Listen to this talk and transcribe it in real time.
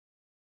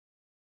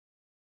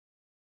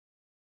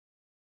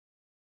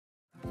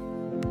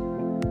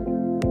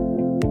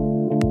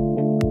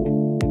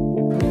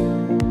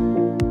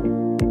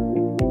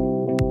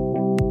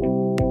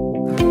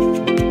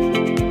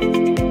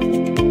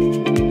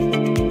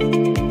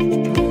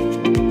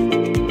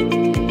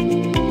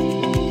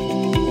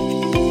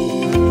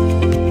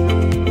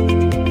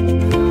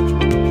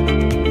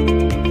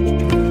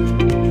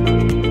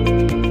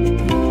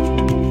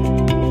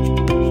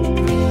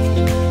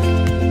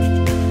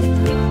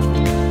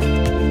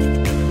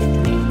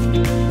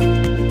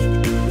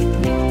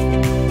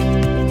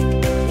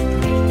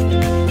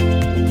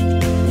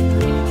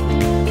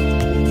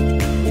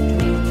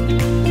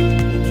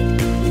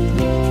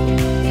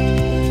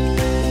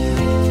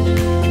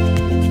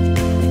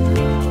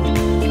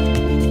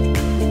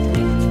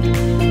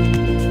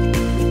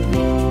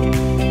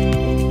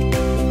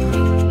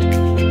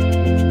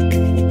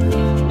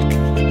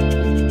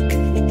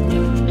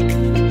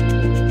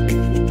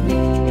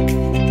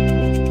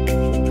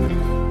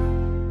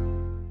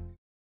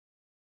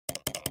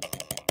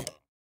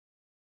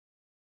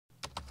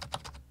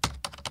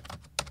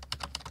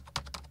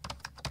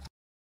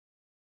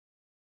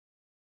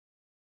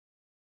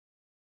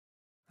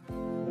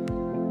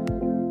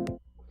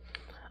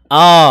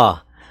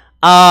Ah,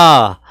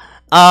 ah,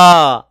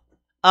 ah,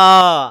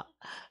 ah.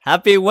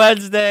 Happy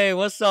Wednesday.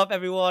 What's up,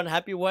 everyone?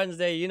 Happy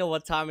Wednesday. You know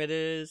what time it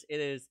is. It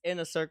is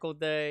Inner Circle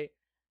Day,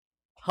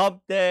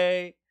 Hump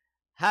Day,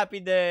 Happy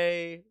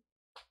Day.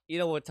 You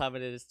know what time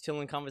it is.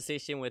 Chilling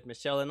conversation with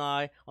Michelle and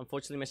I.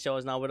 Unfortunately, Michelle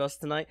is not with us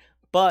tonight,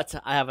 but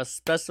I have a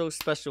special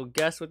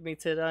guest with me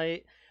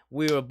tonight.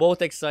 We were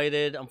both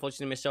excited.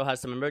 Unfortunately, Michelle has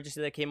some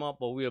emergency that came up,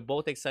 but we were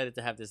both excited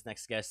to have this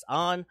next guest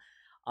on.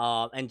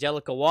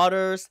 Angelica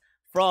Waters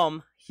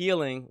from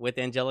Healing with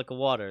Angelica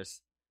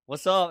Waters.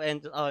 What's up,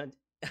 and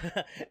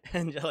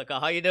Angelica?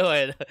 How you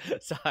doing?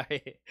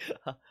 Sorry.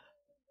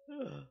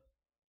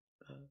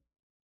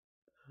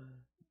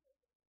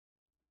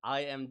 I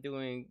am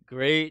doing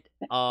great.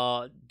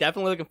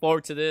 Definitely looking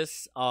forward to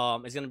this.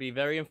 It's gonna be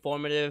very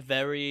informative,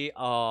 very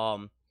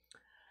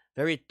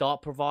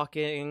thought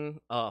provoking.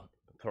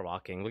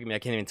 Provoking. Look at me, I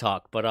can't even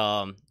talk. But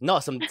no,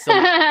 some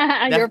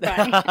You're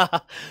fine.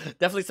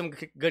 definitely some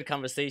good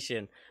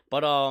conversation.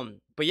 But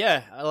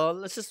yeah,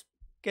 let's just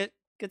get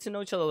to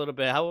know each other a little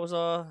bit. How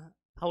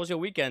was your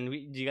weekend?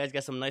 Do you guys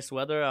get some nice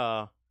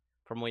weather?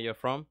 From where you're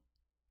from?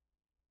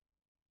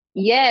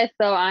 Yes,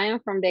 so I am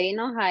from Dayton,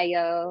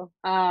 Ohio.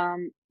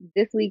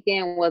 This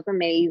weekend was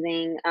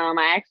amazing.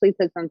 I actually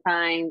took some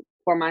time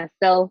for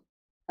myself,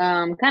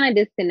 kind of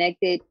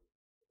disconnected,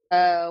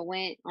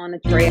 went on a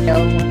trail,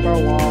 went for a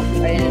walk,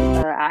 and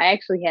I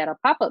actually had a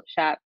pop-up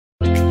shop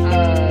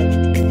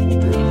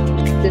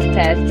this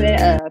past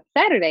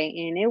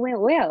Saturday, and it went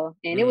well.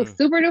 And it was Mm.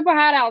 super duper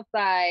hot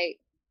outside.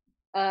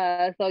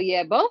 So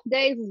yeah, both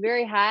days was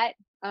very hot.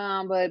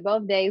 But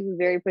both days was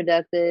very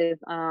productive.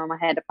 I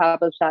had the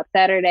pop up shop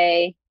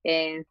Saturday,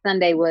 and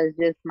Sunday was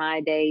just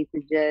my day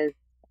to just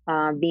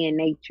be in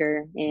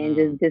nature and Mm.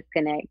 just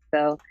disconnect.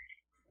 So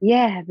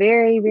yeah,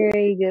 very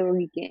very good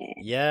weekend.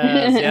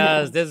 Yes,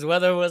 yes. This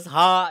weather was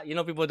hot. You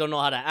know, people don't know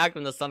how to act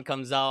when the sun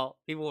comes out.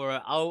 People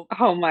were out,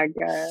 Oh my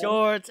god.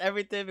 shorts,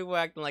 everything. People were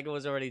acting like it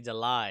was already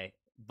July.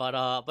 But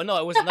no,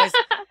 it was nice.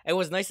 It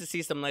was nice to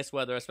see some nice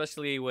weather,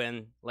 especially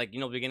when, like,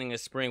 beginning of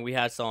spring, we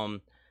had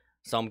some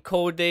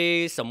cold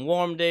days, some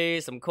warm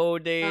days, some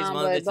cold days.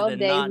 Mother But Nature both did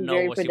days not was know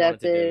very what she wanted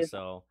to do. productive.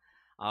 So,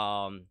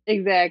 um,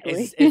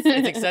 Exactly.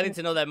 it's exciting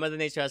to know that Mother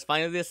Nature has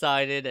finally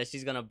decided that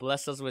she's gonna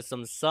bless us with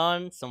some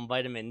sun, some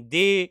vitamin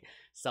D,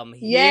 some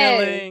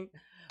Yes. healing.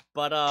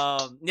 But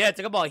yeah,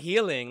 talk about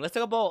healing. Let's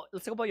talk about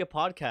your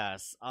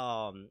podcast.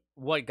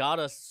 What got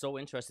us so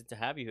interested to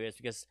have you here is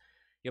because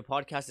your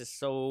podcast is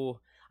so,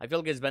 I feel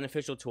like it's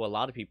beneficial to a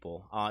lot of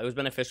people. It was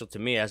beneficial to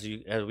me as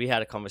we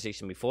had a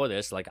conversation before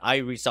this. Like, I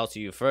reached out to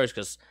you first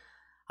because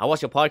I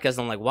watched your podcast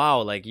and I'm like,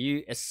 wow, like,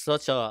 you, it's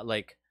such a,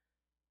 like,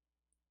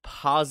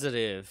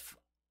 positive,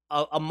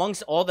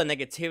 amongst all the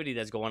negativity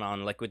that's going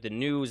on, like with the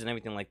news and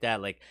everything like that.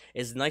 Like,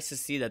 it's nice to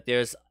see that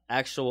there's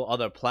actual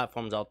other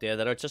platforms out there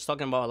that are just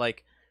talking about,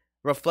 like,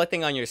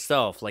 reflecting on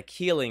yourself, like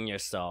healing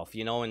yourself,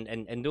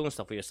 and doing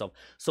stuff for yourself.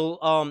 So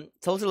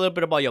tell us a little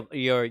bit about your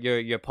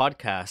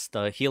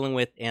podcast, Healing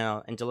with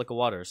Angelica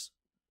Waters.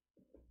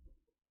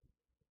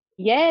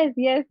 Yes,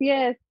 yes,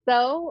 yes.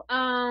 So,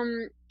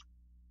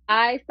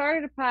 I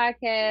started a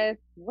podcast.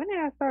 When did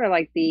I start?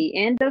 Like the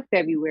end of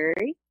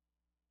February.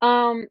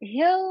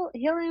 Heal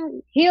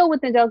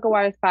with Angelica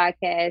Waters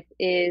podcast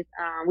is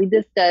we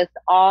discuss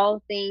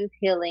all things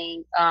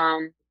healing.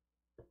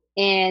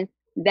 And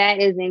that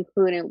is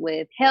included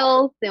with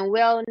health and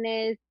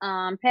wellness,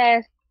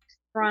 past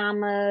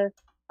trauma,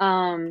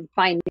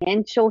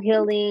 financial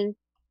healing,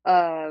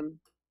 um,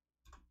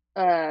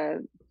 uh,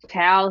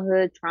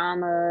 childhood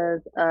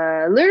traumas.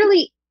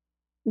 Literally,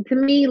 to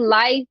me,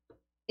 life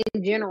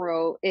in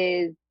general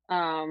is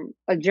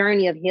a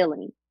journey of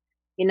healing,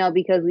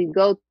 because we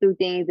go through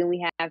things and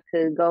we have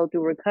to go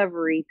through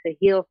recovery to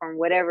heal from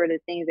whatever the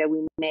things that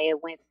we may have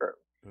went through.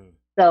 Mm.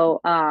 So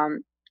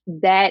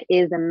that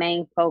is the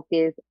main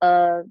focus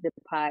of the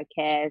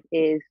podcast,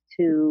 is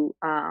to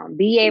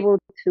be able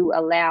to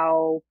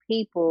allow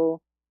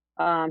people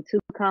to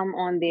come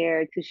on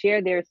there to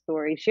share their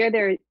story, share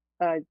their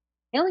uh,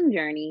 healing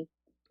journey,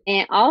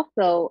 and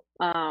also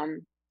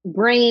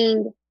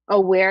bring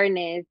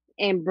awareness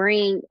and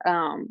bring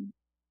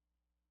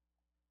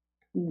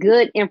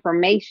good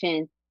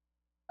information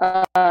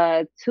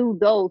to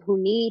those who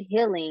need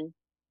healing.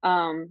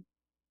 Um,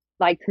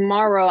 like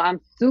tomorrow, I'm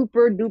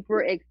super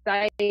duper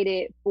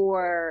excited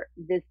for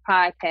this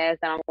podcast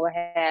that I'm gonna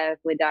have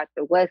with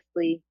Dr.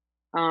 Wesley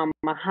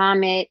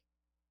Muhammad,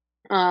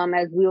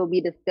 as we will be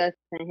discussing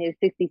his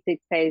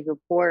 66-page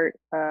report,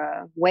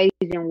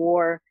 Waging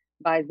War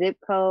by Zip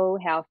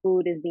Code: How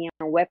Food is Being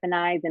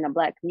Weaponized in the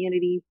Black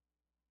Communities.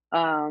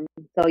 Um,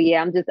 so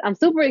yeah, I'm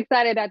super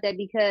excited about that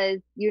because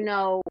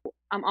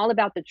I'm all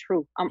about the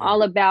truth. I'm Mm.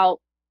 all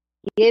about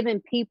giving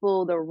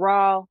people the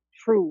raw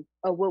truth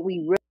of what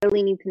we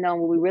really need to know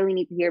and what we really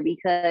need to hear,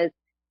 because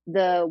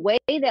the way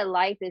that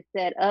life is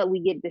set up, we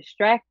get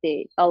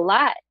distracted a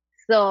lot.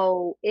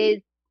 So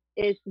it's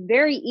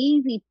very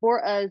easy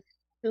for us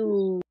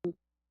to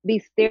be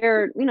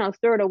stirred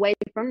away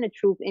from the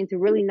truth and to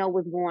really know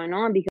what's going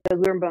on, because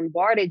we're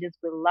bombarded just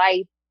with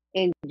life,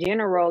 in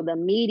general, the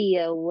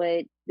media,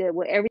 with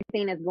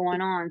everything that's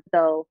going on.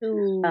 So,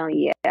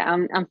 yeah,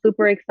 I'm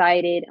super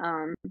excited.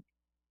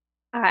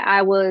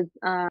 I was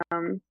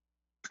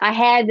I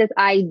had this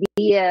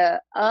idea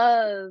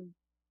of,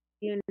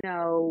 you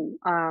know,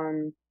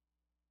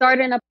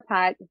 starting a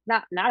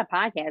not a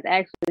podcast,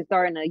 actually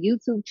starting a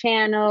YouTube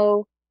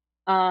channel,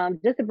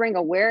 just to bring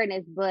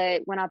awareness.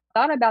 But when I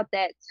thought about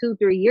that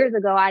 2-3 years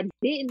ago, I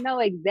didn't know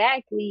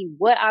exactly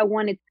what I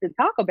wanted to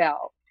talk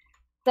about.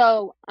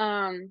 So,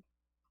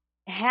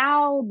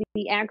 how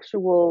the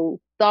actual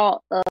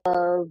thought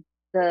of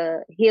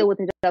the Heal with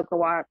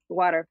Angelica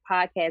Water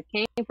podcast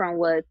came from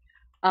was,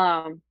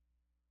 um,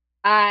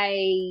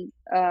 I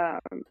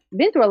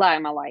been through a lot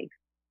in my life.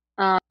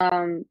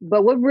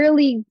 But what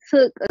really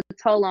took a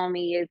toll on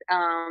me is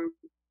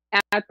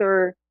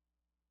after,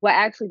 well,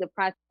 actually the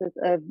process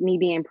of me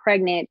being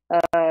pregnant,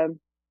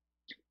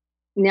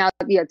 now,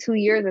 yeah, 2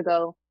 years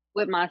ago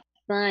with my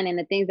son, and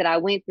the things that I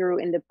went through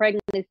in the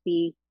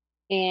pregnancy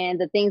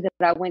and the things that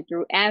I went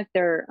through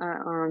after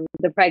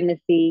the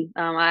pregnancy.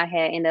 I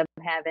had ended up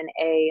having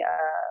a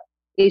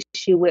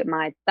issue with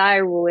my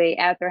thyroid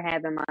after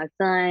having my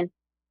son.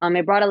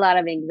 It brought a lot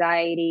of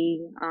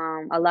anxiety,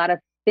 a lot of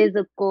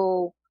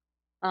physical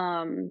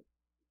um,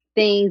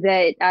 things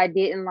that I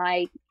didn't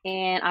like,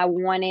 and I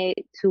wanted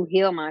to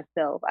heal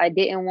myself. I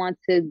didn't want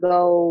to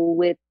go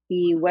with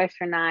the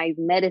westernized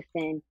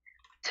medicine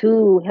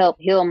to help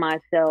heal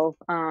myself.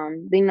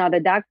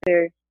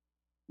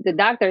 The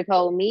doctor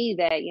told me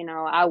that,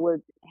 I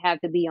would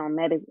have to be on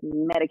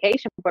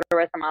medication for the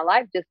rest of my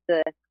life just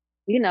to,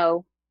 you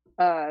know,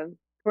 uh,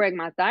 correct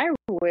my thyroid.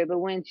 But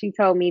when she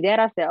told me that,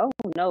 I said, "Oh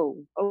no,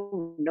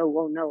 oh no,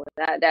 oh no,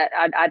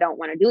 I don't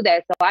want to do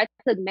that." So I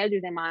took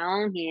measures in my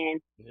own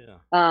hand, Yeah.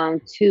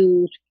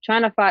 to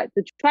try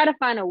to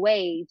find a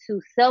way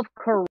to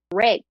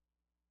self-correct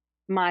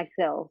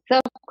myself,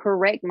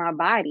 self-correct my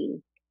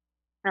body,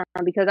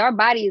 because our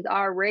body is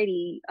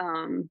already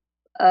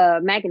a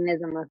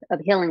mechanism of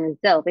healing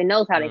itself. It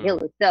knows how to heal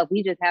Mm. itself.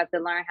 We just have to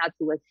learn how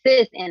to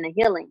assist in the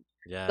healing.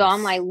 So I'm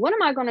Yes. like, what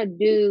am I going to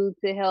do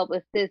to help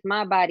assist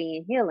my body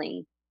in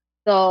healing?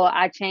 So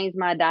I changed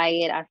my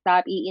diet. I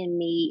stopped eating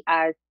meat.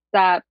 I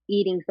stopped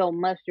eating so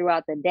much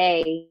throughout the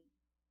day.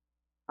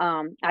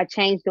 I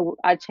changed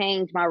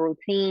my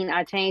routine.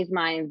 I changed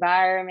my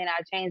environment.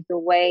 I changed the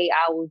way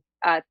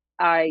I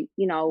I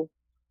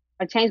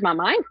changed my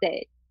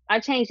mindset. I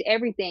changed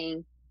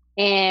everything.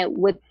 And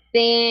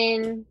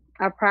within,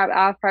 I'll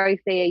probably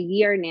say a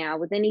year now,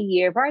 within a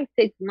year, probably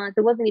 6 months,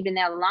 it wasn't even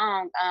that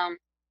long.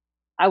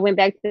 I went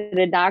back to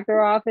the doctor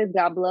office,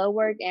 got blood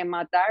work, and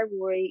my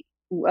thyroid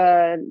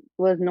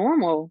was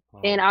normal.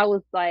 And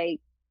Oh,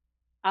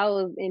 I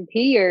was in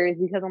tears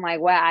because I'm like,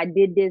 wow, I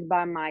did this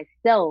by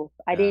myself.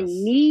 I didn't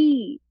yes.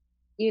 need,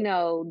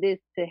 this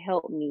to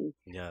help me.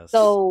 Yes.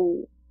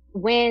 So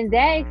when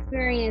that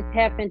experience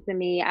happened to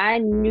me, I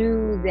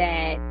knew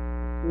that,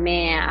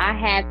 man, I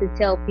have to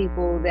tell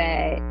people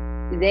that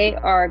they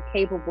are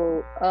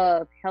capable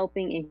of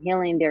helping and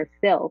healing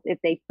themselves if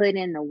they put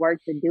in the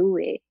work to do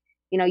it.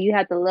 You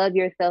have to love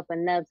yourself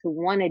enough to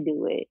want to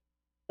do it.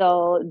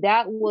 So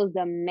that was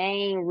the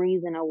main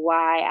reason of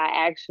why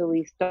I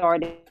actually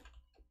started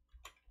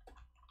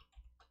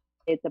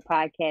the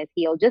podcast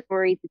Heal, just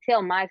for it to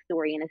tell my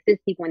story and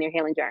assist people in their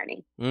healing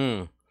journey.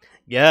 Mm.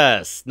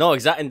 Yes. No,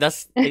 exactly. And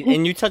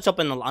and you touch up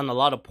on a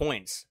lot of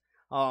points.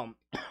 Um,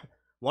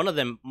 one of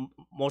them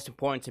most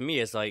important to me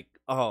is like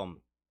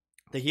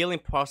the healing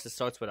process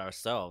starts with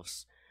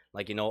ourselves.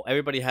 Like,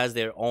 everybody has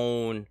their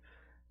own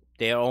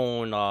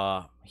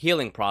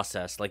healing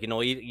process. Like,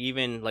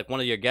 even like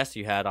one of your guests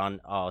you had on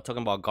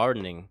talking about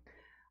gardening.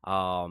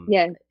 Um,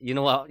 Yes,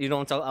 what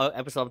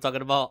episode I'm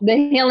talking about? the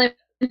healing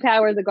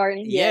power of the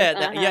garden. Yes,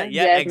 Yeah, yeah,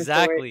 yes, restore it.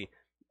 exactly.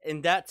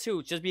 And that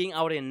too, just being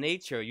out in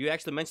nature. You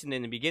actually mentioned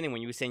in the beginning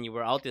when you were saying you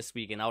were out this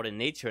week and out in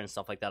nature and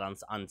stuff like that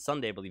on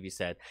Sunday, I believe you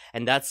said.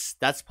 And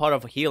that's part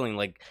of healing.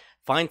 Like,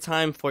 find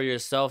time for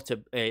yourself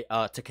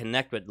to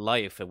connect with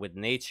life and with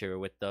nature,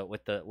 with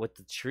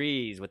the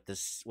trees, with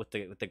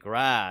the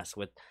grass,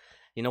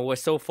 we're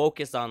so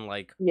focused on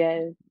like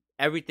Yes,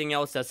 everything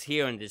else that's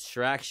here and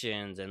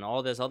distractions and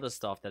all this other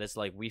stuff that it's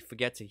like we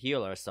forget to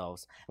heal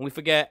ourselves, and we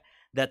forget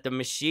that the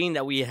machine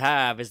that we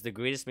have is the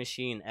greatest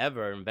machine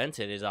ever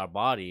invented, is our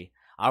body.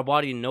 Our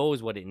body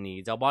knows what it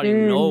needs. Our body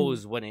mm,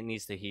 knows when it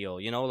needs to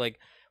heal. Like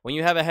when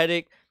you have a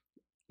headache,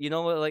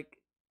 like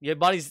your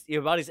body's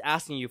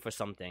asking you for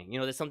something.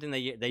 There's something that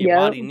your yep,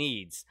 body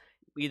needs,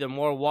 either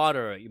more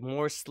water,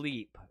 more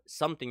sleep,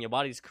 something. Your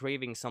body's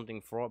craving something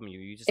from you.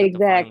 You just have to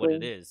find what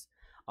it exactly. is.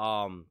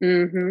 um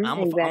I'm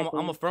a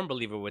Exactly. firm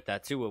believer with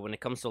that too. When it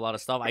comes to a lot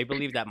of stuff, I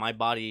believe that my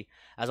body,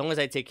 as long as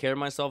I take care of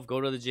myself,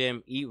 go to the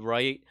gym, eat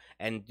right,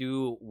 and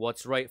do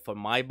what's right for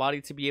my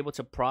body to be able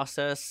to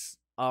process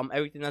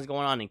everything that's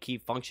going on and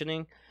keep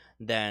functioning,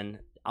 then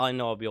I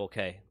know I'll be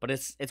okay. But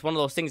it's one of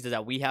those things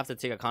that we have to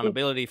take It-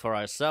 accountability for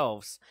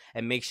ourselves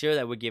and make sure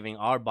that we're giving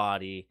our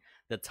body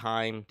the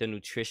time, the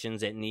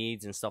nutritions it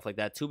needs, and stuff like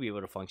that to be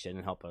able to function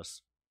and help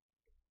us.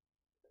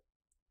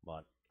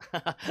 But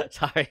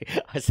Sorry,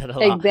 I said a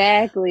lot.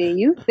 Exactly.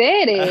 You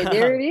said it.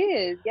 There it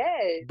is.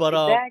 Yes, But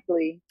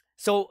exactly.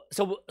 so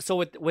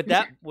with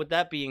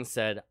that being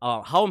said,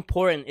 how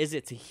important is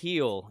it to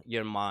heal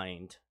your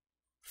mind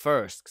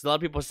first? Because a lot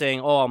of people are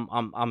saying, "Oh,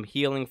 I'm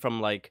healing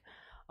from like,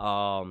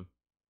 um,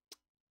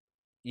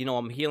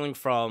 I'm healing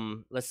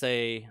from, let's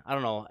say, I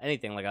don't know,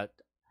 anything like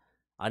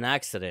an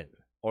accident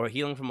or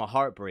healing from a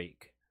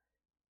heartbreak."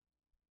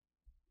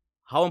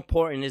 How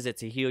important is it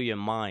to heal your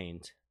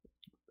mind,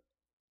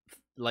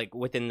 like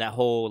within that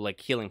whole like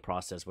healing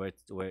process where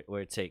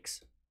it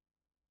takes?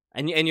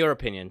 And in your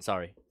opinion,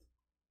 sorry.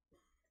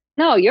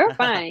 No, you're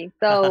fine.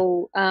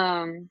 So,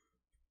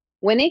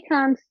 when it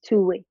comes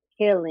to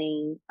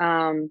healing,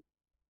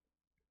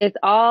 it's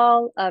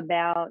all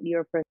about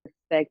your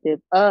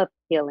perspective of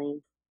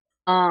healing.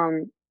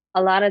 Um,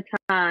 a lot of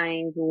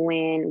times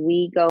when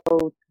we go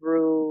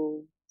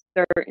through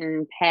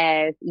certain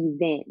past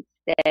events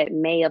that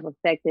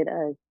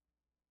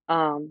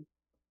um,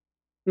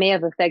 may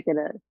have affected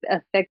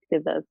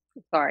us,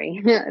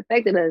 sorry,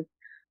 affected us,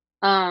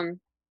 um,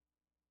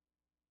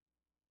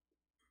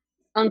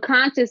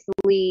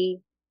 unconsciously,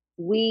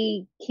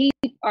 we keep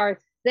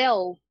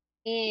ourselves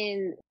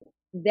in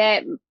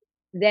that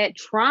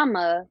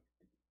trauma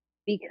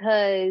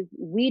because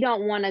we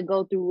don't want to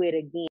go through it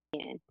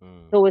again.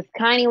 Mm. So it's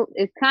kind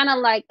of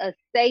like a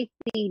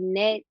safety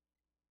net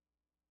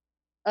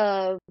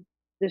of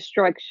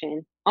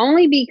destruction.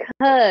 Only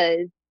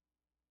because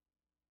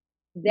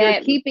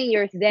you're keeping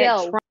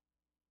yourself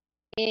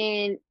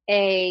in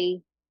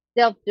a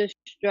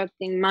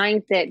self-destructing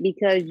mindset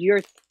because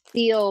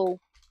still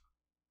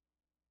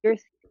you're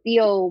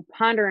still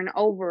pondering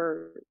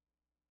over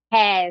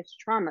past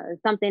trauma,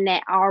 something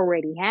that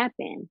already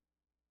happened.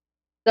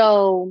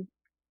 So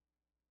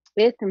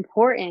it's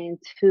important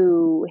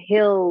to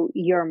heal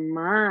your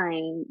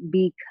mind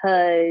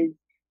because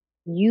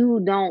you're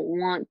not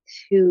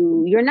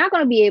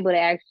going to be able to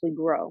actually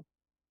grow.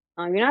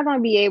 You're not going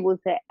to be able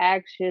to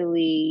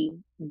actually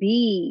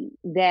be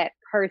that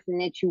person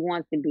that you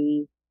want to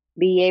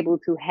be able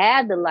to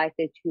have the life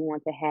that you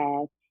want to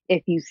have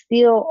if you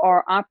still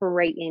are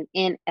operating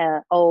in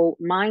a old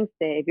mindset,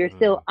 if you're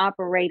still Mm.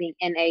 operating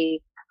in a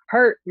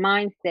hurt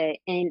mindset,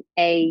 in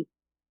a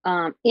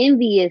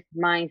envious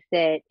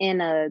mindset,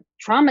 in a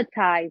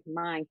traumatized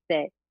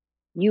mindset.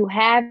 You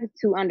have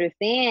to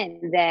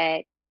understand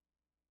that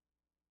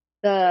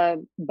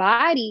the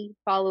body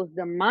follows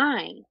the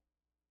mind,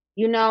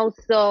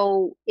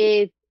 so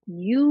if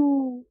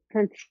you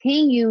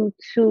continue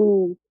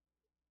to,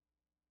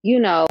 you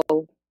know,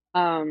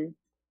 um,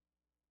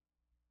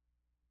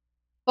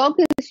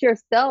 focus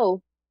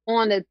yourself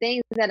on the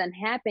things that have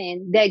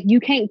happened that you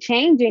can't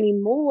change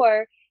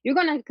anymore, you're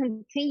going to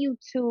continue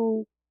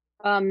to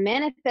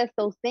manifest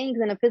those things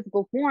in a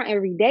physical form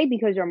every day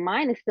because your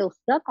mind is still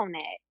stuck on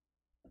that.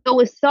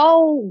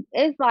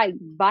 It's like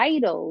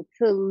vital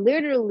to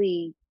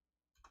literally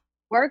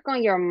work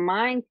on your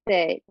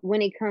mindset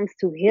when it comes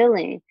to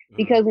healing. Mm.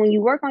 Because when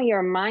you work on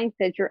your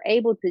mindset, you're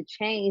able to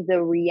change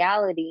the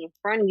reality in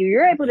front of you.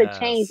 You're able to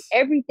change Yes.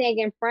 everything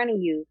in front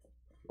of you.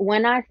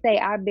 When I say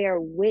I bear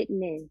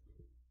witness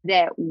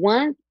that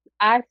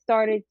I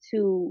started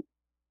to,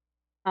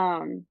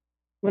 um,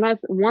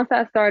 once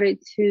I started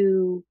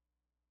to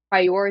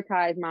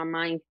prioritize my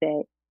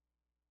mindset,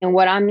 and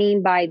what I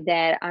mean by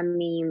that, I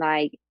mean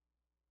like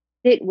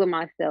sit with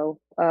myself.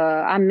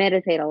 I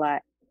meditate a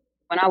lot.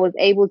 When I was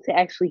able to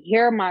actually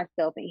hear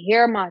myself and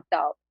hear my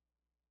thoughts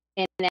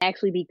and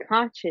actually be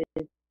conscious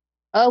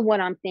of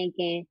what I'm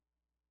thinking,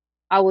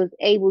 I was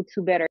able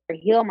to better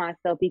heal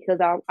myself because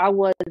I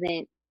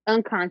wasn't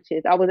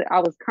unconscious. I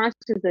was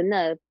conscious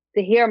enough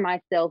to hear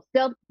myself,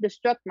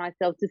 self-destruct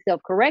myself, to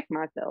self-correct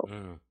myself.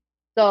 Mm.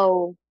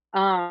 So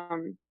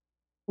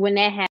when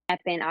that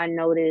happened, I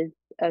noticed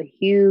a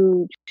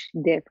huge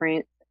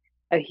difference,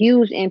 a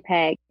huge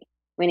impact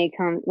when it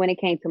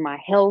came to my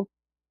health,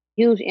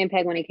 huge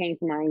impact when it came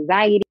to my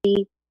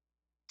anxiety.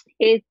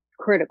 It's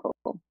critical.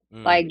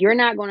 Mm. Like you're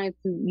not going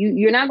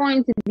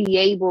to be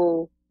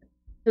able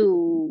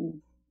to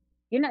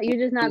you're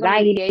just not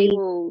going to be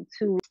able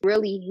to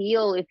really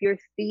heal if you're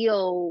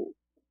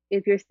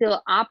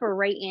still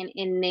operating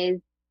in this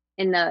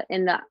in a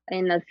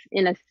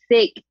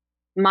sick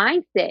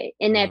mindset,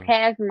 in that Mm.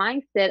 past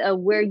mindset of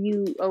where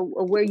you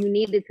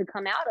needed to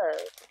come out of.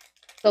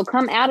 So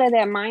come out of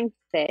that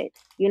mindset,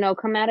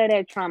 come out of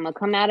that trauma,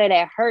 come out of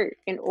that hurt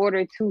in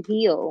order to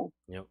heal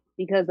Yep.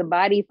 because the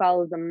body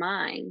follows the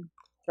mind.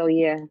 So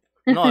yeah.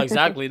 No,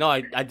 exactly. No,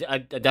 I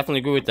definitely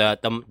agree with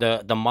that.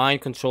 The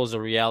mind controls the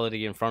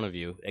reality in front of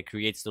you. It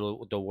creates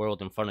the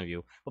world in front of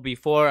you. But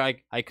before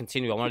I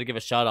continue, I wanted to give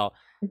a shout out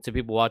to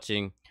people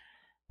watching.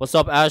 What's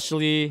up,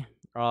 Ashley?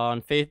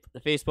 On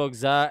Facebook,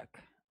 Zach,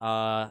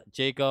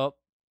 Jacob.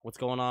 What's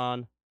going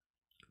on?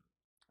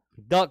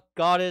 Duck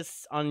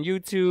Goddess on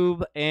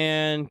YouTube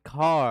and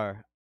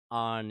Car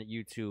on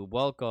YouTube.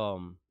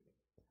 Welcome.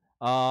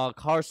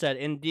 Carr said,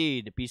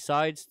 indeed,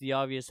 besides the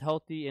obvious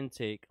healthy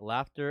intake,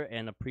 laughter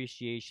and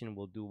appreciation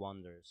will do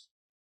wonders.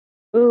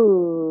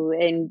 Ooh,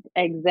 and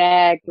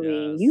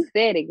exactly. You Yes.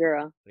 said it,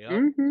 girl.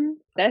 Yep.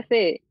 That's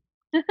it.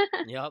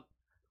 Yep.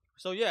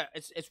 So yeah,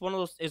 it's one of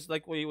those. It's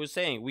like what you were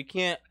saying. We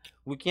can't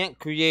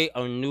create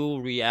a new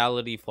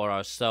reality for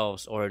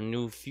ourselves or a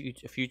new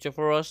future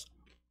for us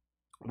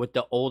with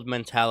the old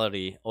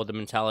mentality or the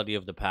mentality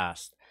of the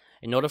past.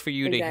 In order for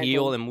you to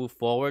heal Exactly. and move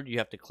forward, you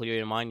have to clear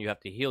your mind. You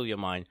have to heal your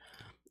mind.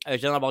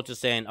 It's not about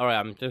just saying, "All right,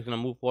 I'm just gonna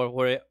move forward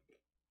for it."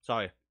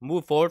 Sorry,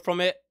 move forward from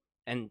it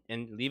and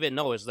leave it.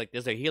 No, it's like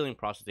there's a healing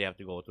process they have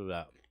to go through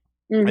that.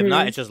 If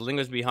not, it Mhm. just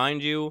lingers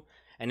behind you,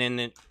 and then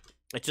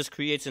it just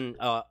creates an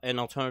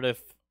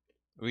alternative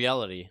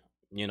reality.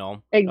 You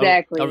know, a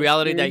Exactly.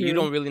 reality that you Mhm.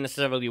 don't really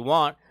necessarily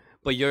want,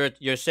 but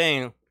you're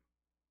saying,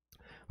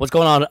 "What's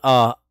going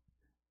on?"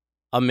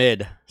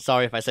 Hamid.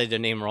 Sorry if I said your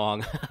name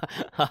wrong.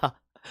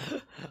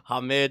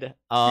 Hamid.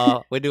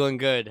 We're doing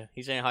good.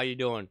 He's saying, "How you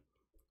doing?"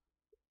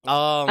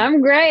 Um.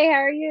 I'm great. How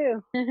are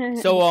you?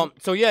 So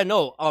yeah.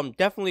 No.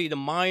 Definitely the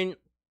mind.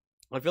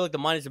 I feel like the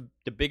mind is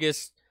the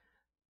biggest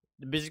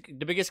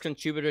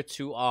contributor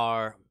to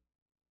our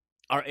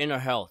inner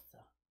health,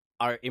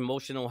 our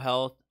emotional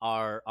health,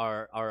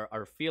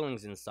 our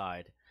feelings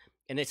inside,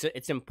 and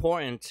it's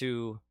important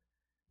to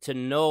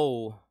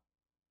know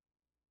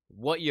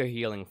what you're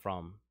healing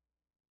from,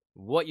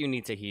 what you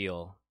need to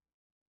heal,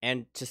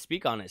 and to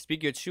speak on it.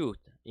 Speak your truth.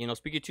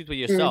 Speak your truth with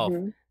yourself.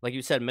 Mhm. Like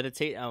you said,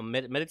 meditate.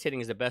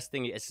 Meditating is the best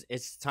thing.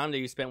 It's time that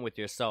you spend with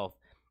yourself,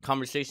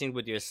 conversations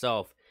with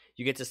yourself.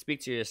 You get to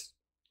speak to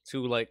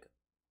like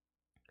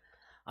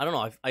I don't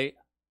know.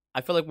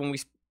 I feel like when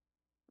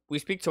we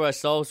speak to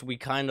ourselves, we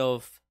kind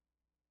of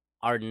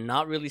are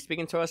not really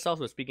speaking to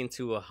ourselves. We're speaking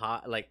to a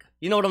high, like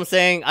you know what I'm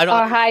saying. I don't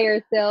Our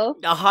higher self.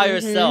 a higher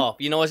Mhm. self.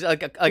 It's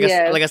like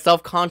Yes. like a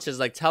self conscious,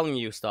 like telling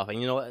you stuff,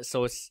 and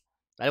so it's.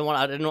 I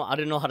didn't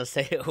know how to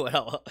say it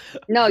well.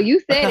 No, you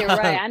said it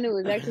right. I knew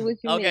exactly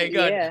what you Okay, meant.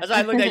 good. Yeah. That's why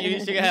I looked at you. You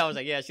shook your head. I was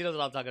like, yeah, she knows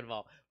what I'm talking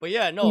about. But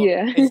yeah, no,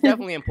 Yeah. it's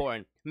definitely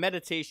important.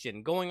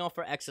 Meditation, going out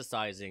for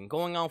exercising,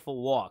 going out for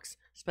walks,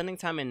 spending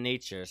time in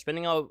nature,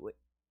 spending out with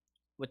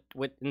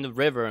in the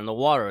river in the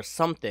water or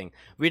something,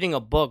 reading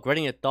a book,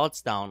 writing your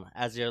thoughts down,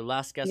 as your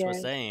last guest was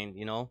Yes.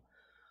 saying.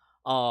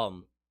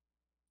 Um.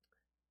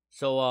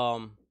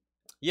 So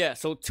yeah.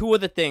 So two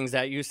of the things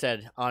that you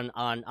said on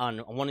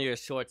one of your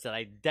shorts that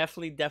I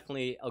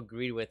definitely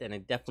agreed with, and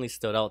it definitely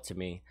stood out to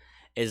me,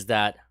 is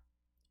that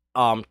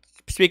um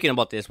speaking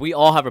about this, we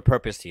all have a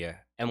purpose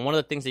here. And one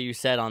of the things that you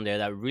said on there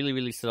that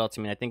really stood out to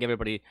me, and I think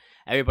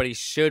everybody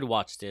should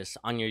watch this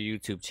on your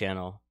YouTube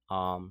channel.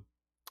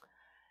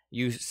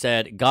 You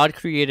said God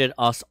created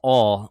us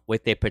all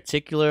with a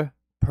particular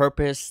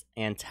purpose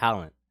and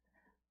talent.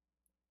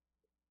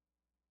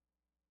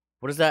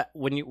 What is that?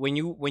 When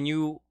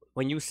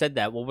you said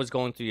that, what was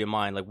going through your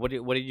mind? Like, what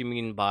did you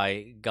mean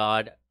by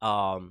God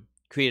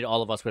created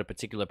all of us with a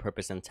particular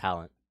purpose and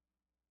talent?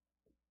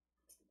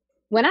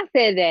 When I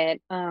said that,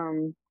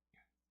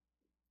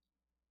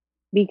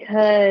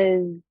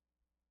 because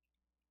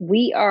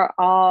we are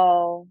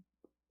all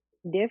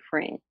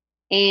different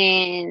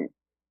and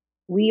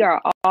we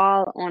are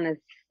all on a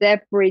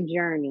separate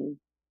journey.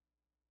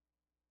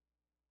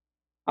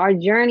 Our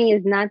journey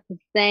is not the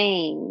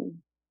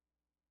same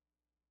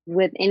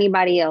with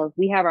anybody else.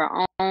 We have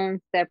our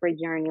own separate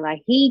journey.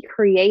 Like he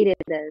created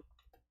us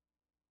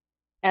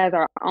as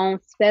our own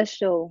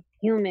special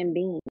human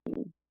being,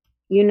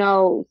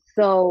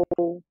 so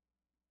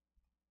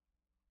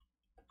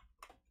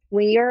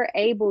when you're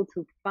able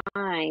to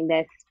find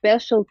that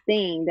special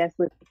thing that's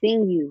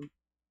within you,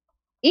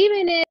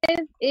 even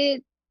if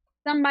it's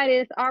somebody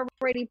that's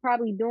already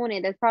probably doing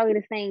it, that's probably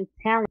the same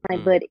talent,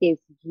 Mm, but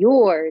it's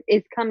yours,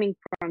 it's coming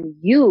from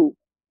you,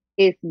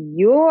 it's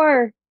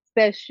your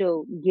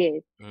special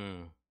gift.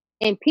 mm,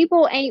 And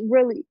people ain't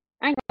really,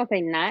 I ain't gonna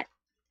say not,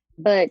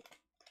 but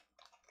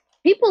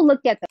people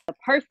look at the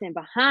person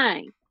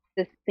behind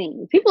the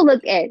scenes. People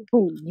look at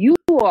who you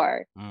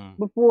are mm.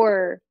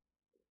 before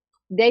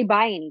they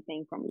buy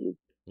anything from you,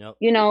 Yep.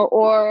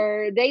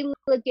 or they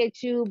look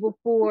at you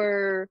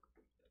before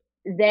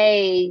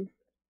they,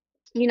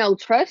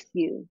 trust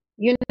you.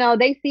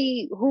 They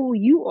see who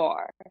you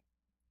are.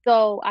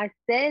 So I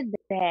said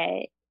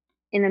that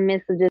in the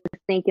midst of just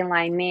thinking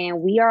like,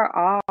 man, we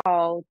are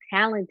all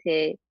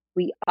talented.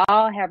 We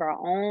all have our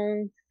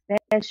own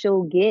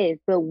special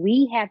gifts, but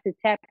we have to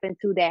tap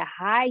into that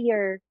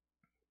higher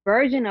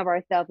version of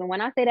ourselves. And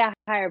when I say that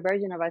higher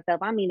version of ourselves,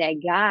 I mean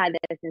that God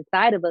that's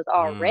inside of us Mm,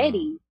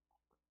 already.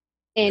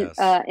 And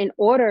yes. in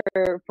order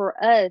for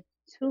us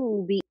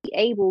to be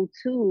able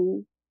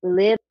to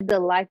live the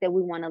life that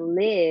we want to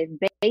live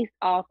based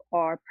off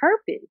our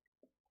purpose.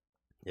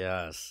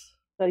 Yes.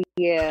 So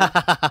yeah.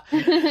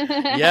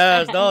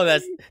 Yes, no,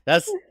 that's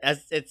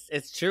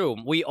it's true.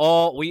 We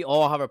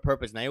all have a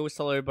purpose, and I always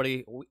tell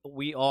everybody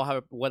we all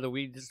have, whether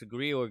we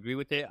disagree or agree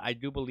with it. I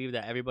do believe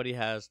that everybody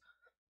has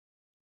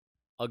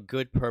a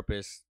good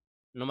purpose,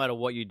 no matter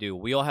what you do.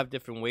 We all have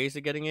different ways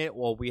of getting it.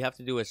 What we have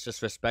to do is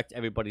just respect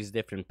everybody's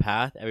different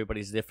path,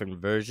 everybody's different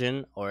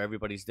version, or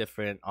everybody's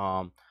different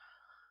um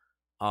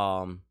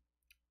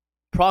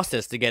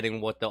process to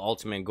getting what the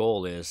ultimate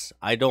goal is.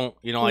 I don't,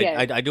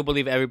 Yes. I do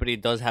believe everybody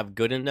does have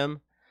good in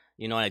them,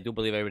 and I do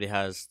believe everybody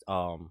has,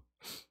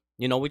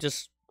 we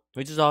just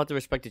all have to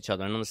respect each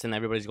other and understand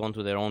everybody's going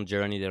through their own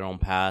journey, their own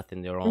path,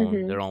 and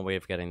Mhm. their own way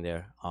of getting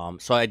there.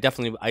 So I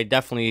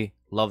definitely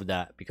love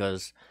that,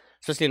 because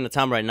especially in the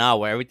time right now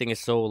where everything is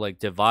so like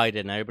divided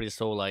and everybody's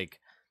so like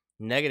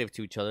negative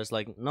to each other. It's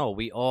like, no,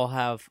 we all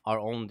have our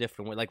own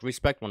different way. Like,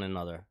 respect one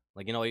another.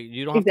 Like,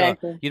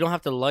 Exactly. you don't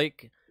have to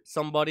like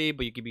somebody,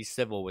 but you can be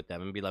civil with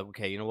them and be like,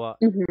 okay, you know what?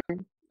 Mhm.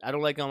 I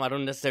don't like them. I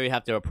don't necessarily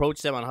have to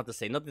approach them. I don't have to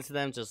say nothing to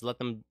them. Just let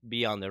them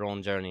be on their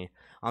own journey,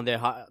 on their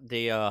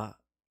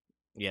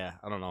yeah.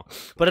 I don't know.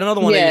 But another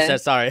one that you Yeah.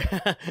 said, sorry,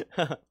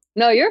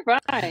 No, you're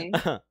fine.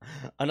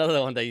 another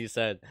one that you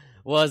said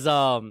was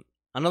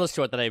another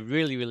short that I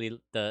really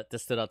that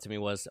stood out to me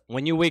was,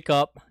 when you wake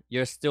up,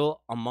 you're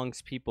still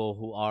amongst people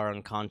who are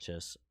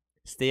unconscious.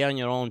 Stay on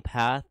your own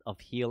path of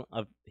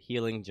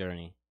healing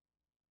journey.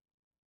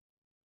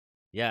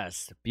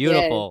 Yes, Yes.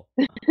 beautiful.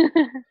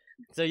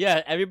 So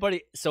yeah,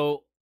 everybody.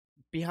 So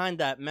behind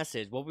that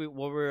message, what were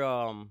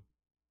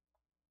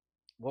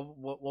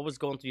what was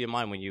going through your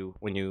mind when you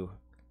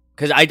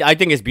because I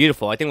think it's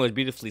beautiful. I think it was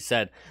beautifully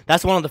said.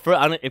 That's one of the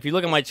first. If you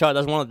look at my chart,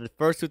 that's one of the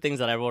first two things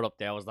that I wrote up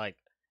there. I was like,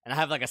 and I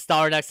have like a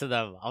star next to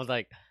them. I was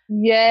like,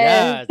 Yes.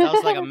 yeah, that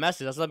was like a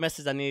message. That's the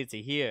message I needed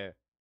to hear.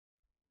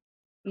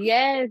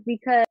 Yes,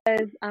 because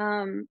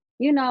I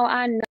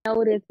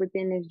noticed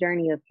within this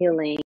journey of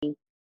healing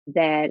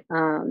that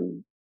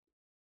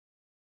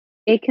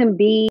it can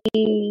be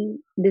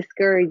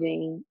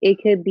discouraging. It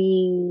could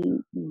be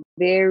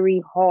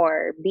very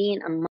hard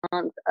being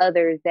amongst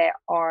others that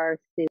are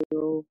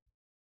still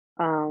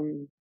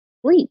um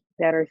asleep,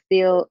 that are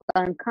still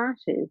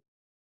unconscious,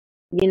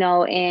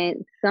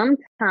 and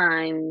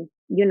sometimes,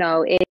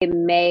 it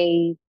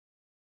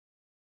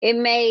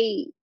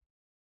may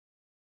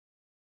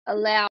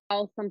allow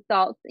some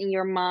thoughts in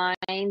your mind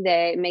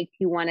that makes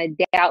you want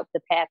to doubt the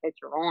path that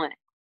you're on.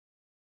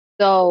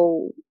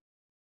 So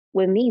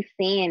with me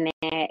saying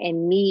that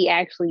and me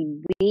actually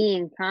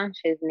being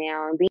conscious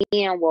now and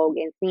being woke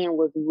and seeing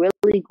what's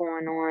really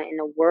going on in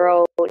the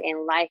world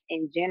and life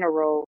in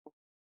general,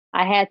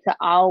 I have to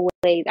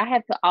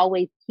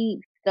always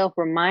keep self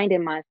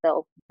reminding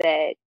myself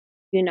that,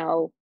 you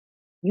know,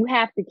 you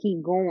have to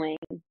keep going.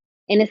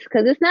 And it's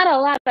because it's not a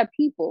lot of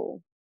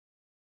people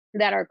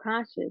that are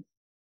conscious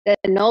that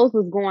knows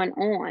what's going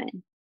on.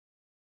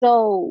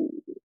 So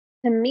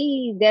to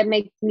me, that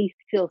makes me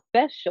feel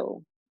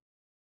special.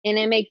 And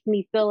it makes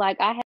me feel like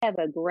I have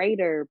a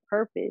greater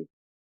purpose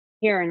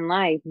here in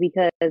life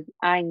because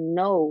I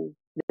know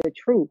the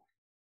truth,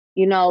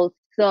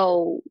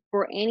 So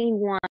for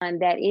anyone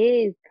that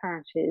is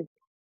conscious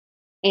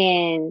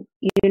and,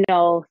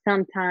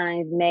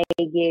 sometimes may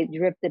get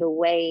drifted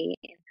away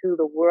into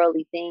the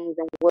worldly things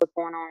and what's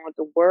going on with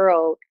the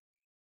world,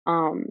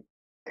 um,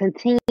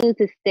 continue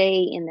to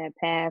stay in that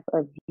path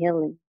of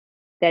healing,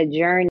 that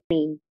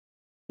journey,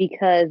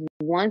 because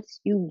once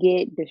you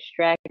get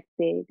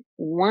distracted,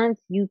 once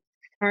you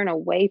turn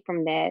away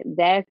from that,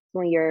 that's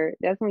when your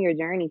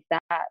journey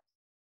stops.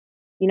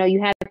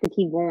 You have to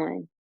keep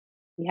going.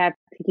 You have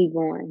to keep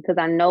going because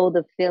I know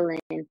the feeling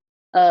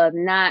of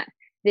not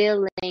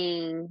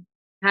feeling,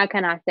 how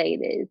can I say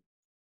this?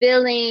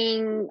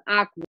 Feeling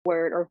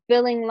awkward or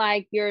feeling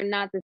like you're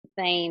not the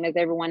same as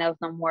everyone else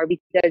no more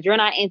because you're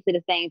not into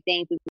the same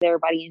things as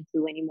everybody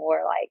into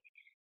anymore. Like,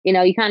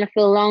 you kind of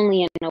feel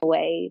lonely in a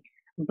way,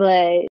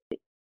 but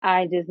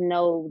I just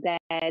know that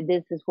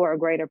this is for a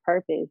greater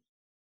purpose.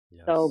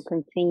 So Yes.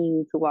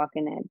 continue to walk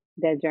in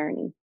that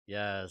journey.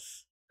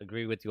 Yes.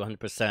 Agree with you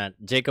 100%.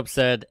 Jacob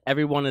said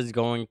everyone is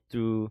going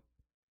through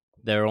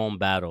their own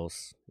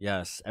battles.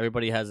 Yes,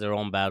 everybody has their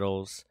own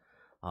battles.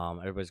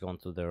 Everybody's going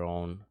through their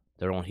own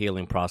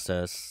healing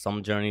process.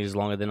 Some journeys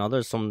longer than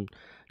others. Some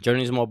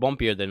journeys more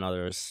bumpier than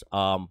others.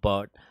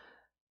 But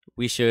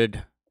we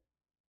should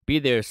be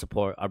there to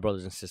support our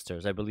brothers and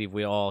sisters. I believe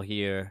we all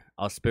here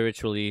are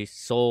spiritually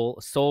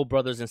soul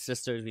brothers and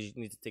sisters. We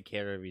need to take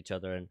care of each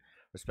other and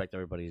respect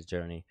everybody's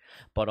journey.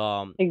 But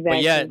yeah,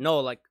 Exactly. no,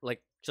 like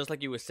just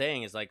like you were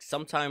saying, is like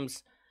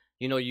sometimes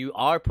you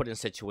are put in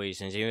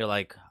situations and you're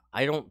like,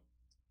 I don't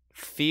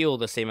feel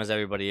the same as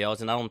everybody else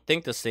and I don't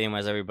think the same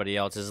as everybody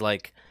else. Is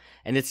like,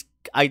 and it's,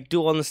 I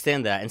do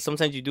understand that, and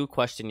sometimes you do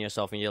question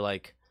yourself and you're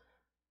like,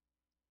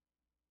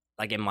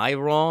 am I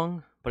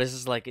wrong? But it's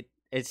just like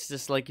it's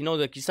just like,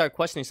 like you start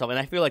questioning yourself, and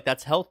I feel like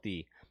that's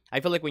healthy. I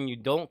feel like when you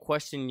don't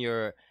question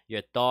your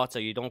thoughts, or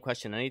you don't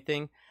question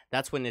anything,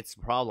 that's when it's a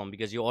problem,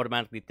 because you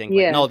automatically think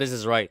like, Yeah. no, this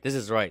is right, this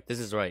is right, this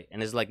is right,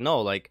 and it's like,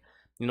 no, like,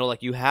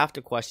 like you have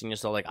to question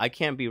yourself. Like, I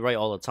can't be right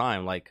all the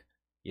time. Like,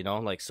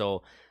 like,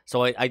 so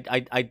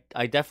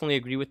I definitely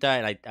agree with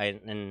that, and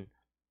and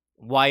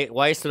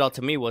why it stood out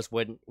to me was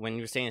when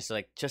you were saying it's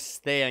like, just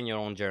stay on your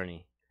own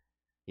journey.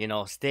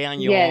 Stay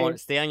on your Yes. own,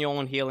 stay on your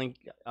own healing,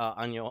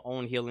 on your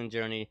own healing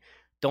journey.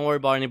 Don't worry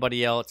about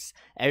anybody else.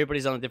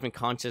 Everybody's on a different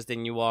conscious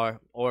than you are,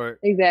 or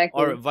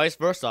Exactly. vice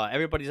versa.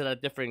 Everybody's at a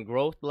different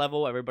growth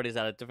level. Everybody's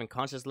at a different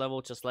conscious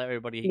level. Just let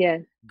everybody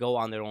Yes. go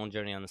on their own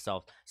journey on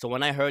themselves. So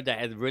when I heard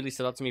that, it really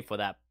stood out to me for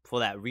that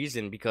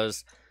reason,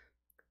 because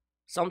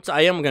sometimes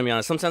I am gonna be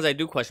honest. Sometimes I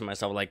do question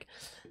myself, like,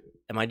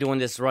 am I doing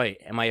this right?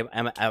 Am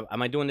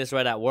I doing this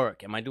right at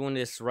work? Am I doing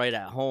this right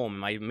at home?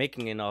 Am I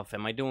making enough?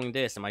 Am I doing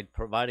this? Am I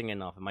providing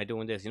enough? Am I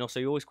doing this?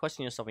 So you always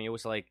question yourself, and you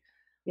always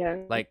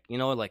Yeah. like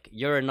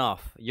you're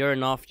enough. You're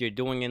enough. You're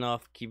doing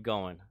enough. Keep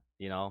going.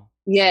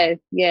 Yes,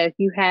 yes,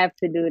 you have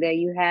to do that.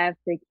 You have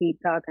to keep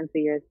talking to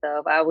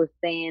yourself. I was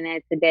saying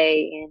that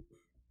today,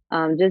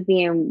 and just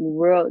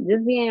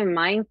being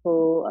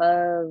mindful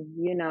of,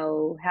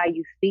 how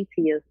you speak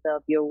to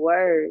yourself. Your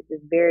words is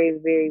very,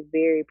 very,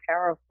 very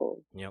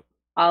powerful. Yep.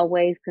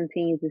 Always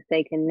continue to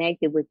stay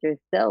connected with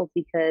yourself,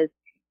 because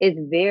it's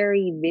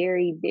very,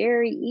 very,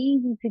 very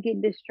easy to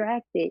get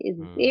distracted. It's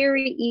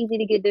very easy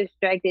to get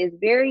distracted. It's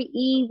very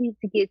easy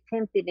to get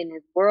tempted in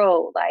this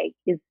world. Like,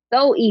 it's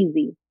so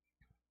easy.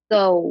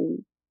 So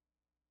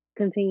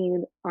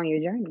continue on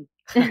your journey.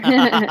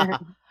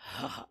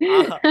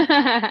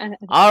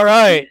 All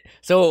right.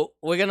 So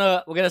we're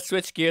gonna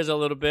switch gears a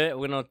little bit.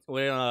 We're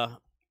gonna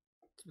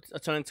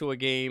turn into a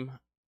game.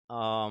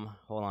 Hold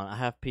on. I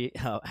have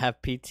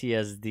have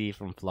PTSD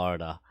from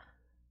Florida.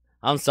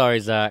 I'm sorry,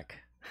 Zach.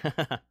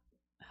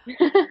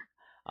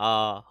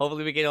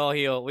 Hopefully we can all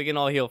heal. We can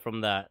all heal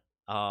from that.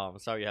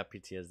 Sorry you have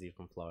PTSD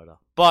from Florida.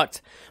 But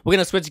we're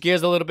gonna switch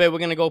gears a little bit. We're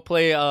gonna go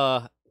play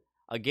a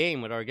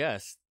game with our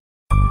guest.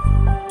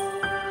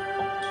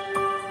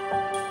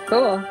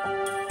 Cool.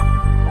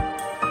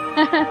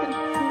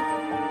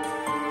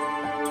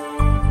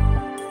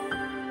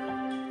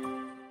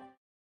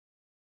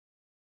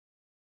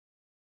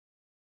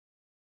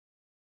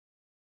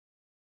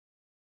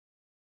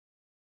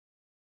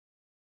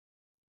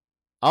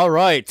 All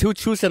right, 2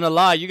 truths and a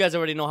lie. You guys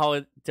already know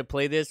how to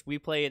play this. We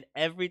play it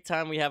every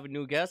time we have a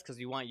new guest because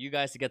we want you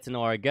guys to get to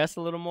know our guests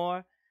a little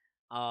more.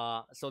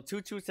 So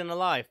 2 truths and a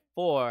lie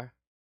for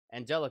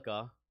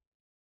Angelica.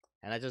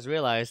 And I just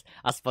realized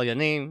I spelled your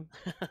name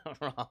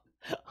wrong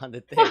on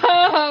the thing.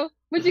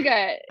 What you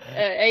got?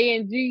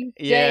 A-N-G?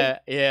 Yeah.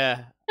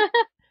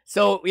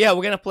 So, yeah,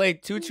 we're going to play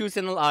 2 truths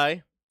and a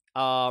lie.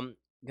 Going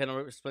to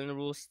explain the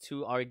rules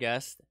to our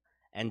guest,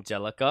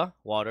 Angelica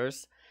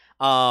Waters.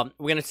 We're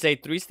going to say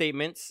 3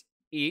 statements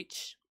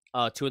each.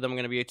 2 of them are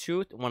going to be a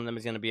truth. 1 of them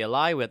is going to be a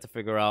lie. We have to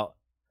figure out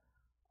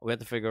which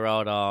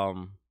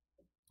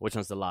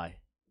one's the lie.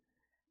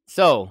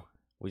 So,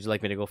 would you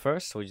like me to go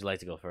first, or would you like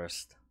to go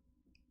first?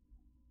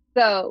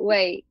 So,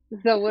 wait.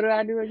 So, what do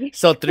I do again?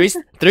 So, 3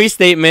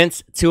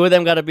 statements. 2 of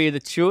them got to be the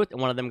truth,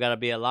 and 1 of them got to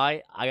be a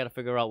lie. I got to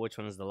figure out which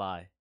one is the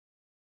lie.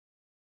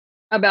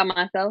 About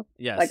myself?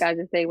 Yes. Like I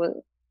just say what?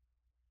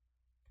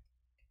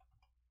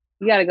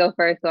 You got to go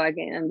first so I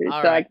can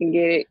I can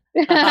get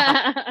it.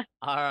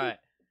 All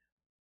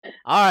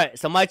right.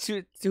 So, my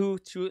two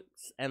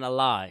truths and a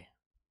lie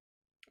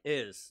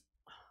is...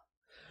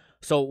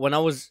 So, when I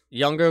was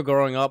younger,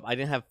 growing up, I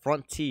didn't have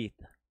front teeth.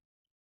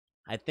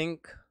 I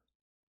think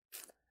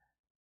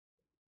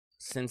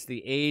since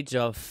the age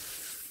of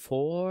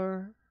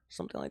 4,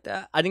 something like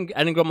that. I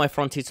didn't grow my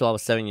front teeth till I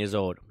was 7 years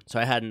old. So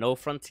I had no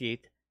front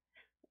teeth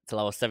till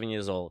I was 7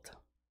 years old.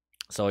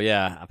 So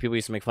yeah, people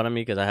used to make fun of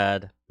me because I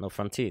had no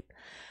front teeth.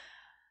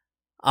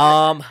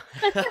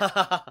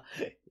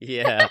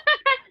 Yeah.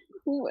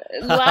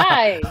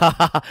 Lie.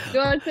 Do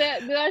I say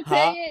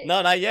it?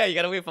 No, not yet. You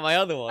gotta wait for my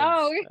other one.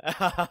 Oh,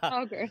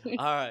 okay.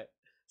 All right.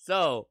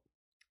 So,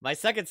 my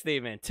second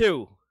statement,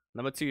 2.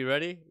 Number 2, you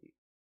ready?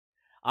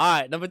 All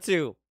right, number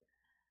 2.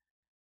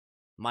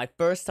 My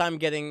first time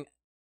getting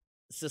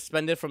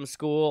suspended from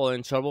school or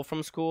in trouble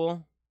from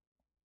school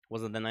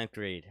was in the 9th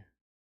grade.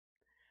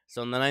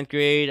 So in the 9th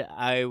grade,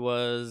 I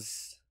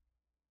was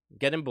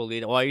getting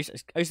bullied. Well, I used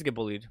to get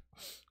bullied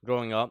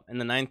growing up. In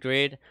the 9th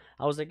grade,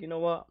 I was like, you know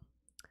what?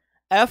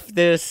 F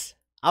this.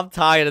 I'm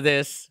tired of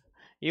this.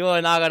 You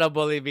are not gonna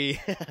bully me.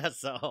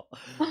 So,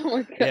 oh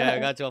my God. Yeah, I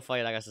got to a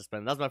fight. I got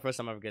suspended. That's my first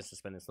time ever getting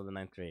suspended. So the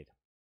 9th grade.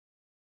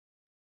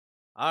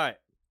 All right.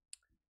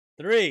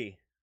 3.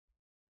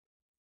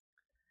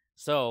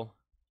 So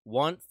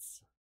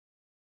once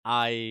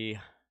I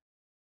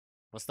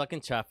was stuck in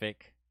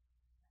traffic,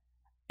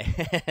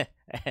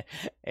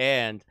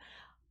 and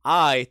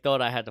I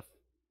thought I had to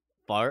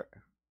fart.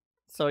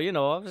 So, I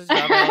was just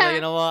driving. I was like,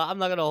 you know what? I'm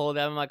not gonna hold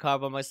that in my car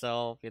by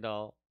myself.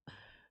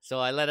 So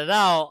I let it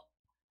out.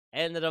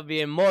 Ended up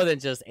being more than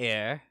just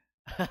air.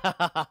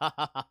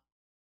 I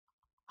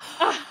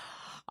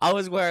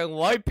was wearing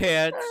white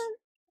pants.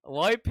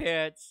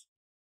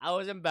 I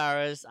was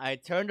embarrassed. I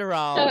turned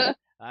around.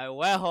 I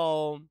went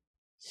home.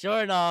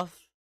 Sure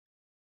enough,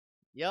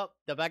 yep,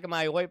 the back of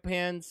my white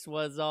pants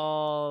was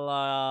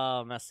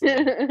all messy.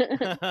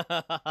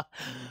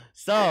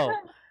 So,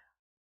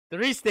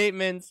 3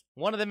 statements.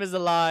 1 of them is a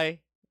lie.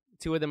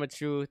 2 of them are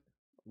truth.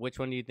 Which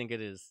one do you think it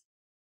is?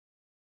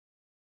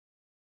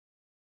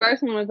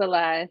 First one was a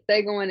lie.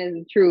 Second one is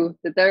the truth.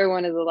 The third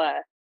one is a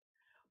lie.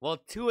 Well,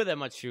 two of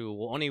them are true.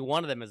 Well, only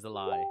one of them is a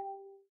lie.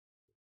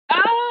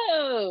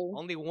 Oh.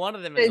 Only one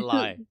of them is a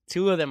lie.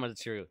 Two of them are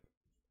true.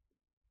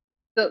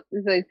 So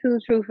it's like two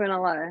truth and a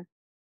lie.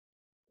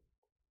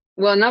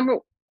 Well,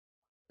 number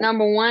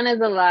one is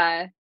a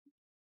lie,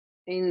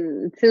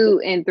 and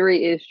 2 and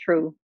 3 is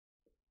true.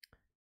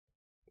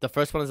 The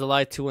first one is a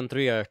lie. 2 and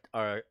 3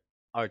 are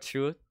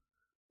true.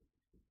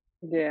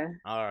 Yeah.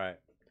 All right.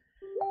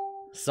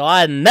 So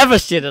I never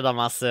shitted on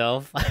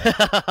myself.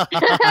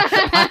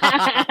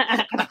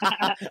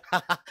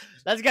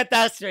 Let's get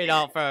that straight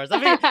out first.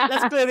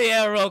 Let's clear the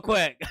air real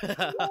quick.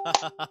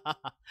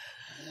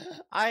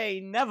 I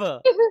ain't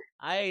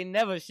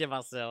never shit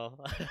myself.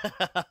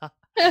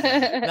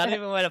 Not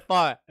even when I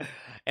fart.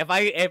 If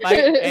I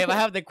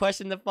have the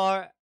question to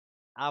fart,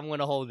 I'm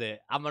gonna hold it.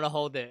 I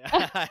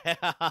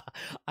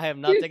am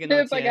not taking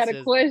no chances. If I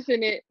gotta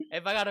question it,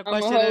 if I gotta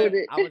question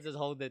it, I would just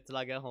hold it till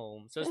I get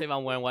home. Especially if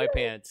I'm wearing white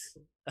pants.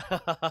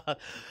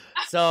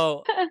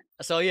 so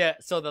yeah.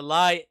 So the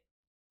lie.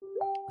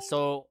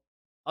 So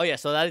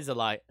so that is a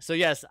lie. So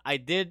yes, I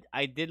did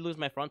lose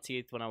my front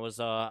teeth when I was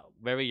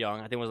very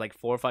young. I think I was like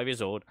 4 or 5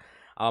 years old.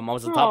 I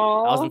was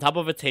on top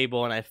of a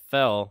table and I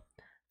fell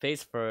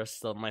face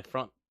first. So my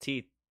front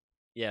teeth,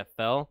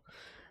 fell.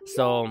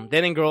 So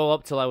they didn't grow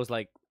up till I was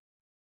like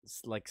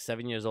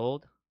 7 years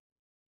old.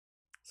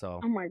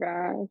 So oh my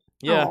gosh.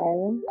 Yeah.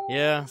 Aww.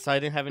 Yeah. So I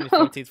didn't have any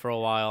front teeth for a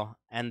while,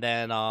 and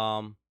then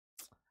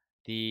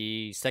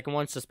the second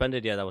one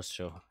suspended. Yeah, that was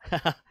true.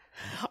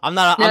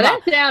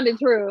 That sounded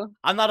true.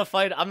 I'm not a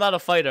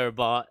fighter,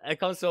 but it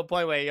comes to a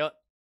point where you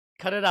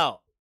cut it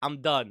out.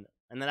 I'm done,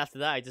 and then after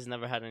that, I just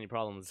never had any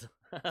problems.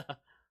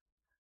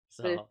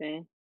 So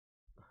listen,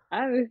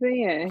 I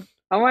understand.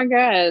 Oh my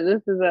god,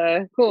 this is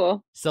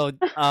cool. So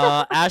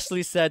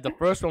Ashley said the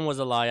first one was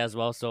a lie as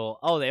well. So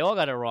they all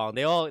got it wrong.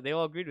 They all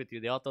agreed with you.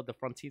 They all thought the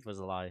front teeth was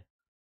a lie.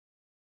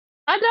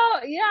 I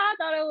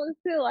thought it was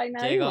too. Like,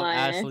 no, Jacob,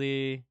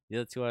 Ashley, the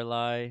other two are a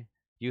lie.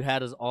 You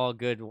had us all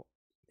good.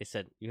 They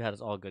said you had us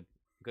all good.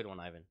 Good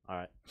one, Ivan. All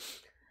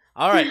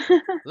right.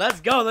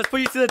 Let's go. Let's put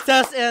you to the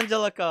test,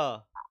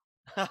 Angelica.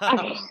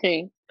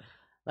 Okay.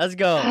 Let's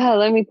go.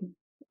 Let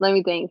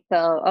me think.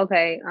 So,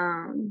 okay.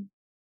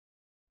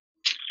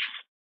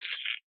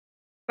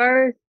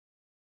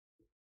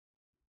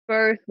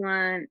 First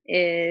one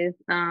is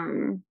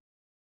I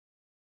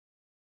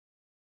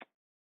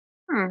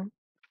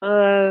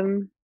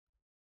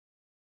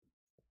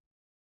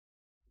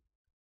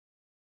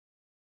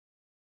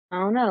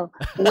don't know.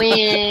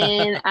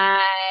 When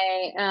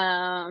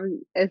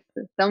it's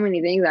so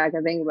many things I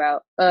can think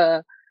about.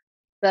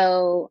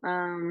 So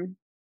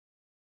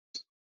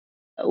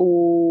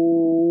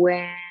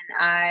when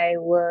I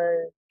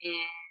was in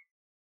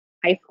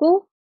high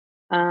school,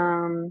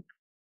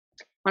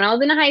 when I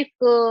was in high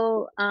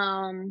school,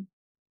 I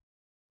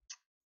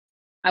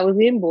was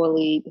getting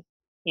bullied,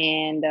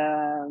 and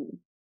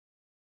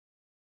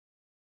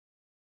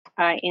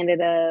I ended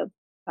up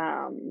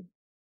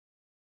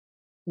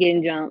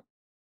getting jumped.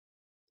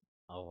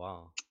 Oh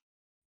wow.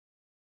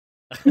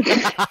 Let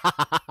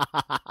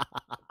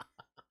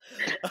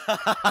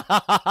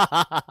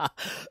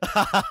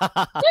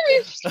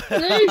me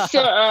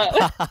shut up.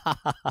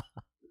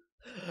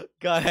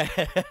 Go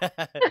ahead.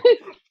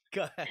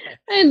 Go ahead.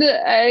 And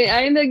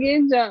I ended up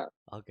getting jumped.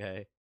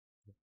 Okay.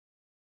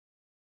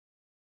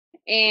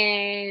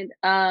 And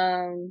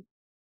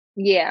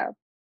yeah,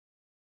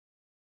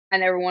 I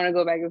never want to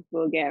go back to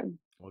school again.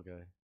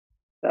 Okay.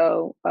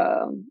 So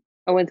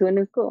I went to a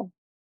new school.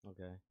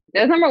 Okay.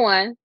 That's number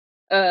one.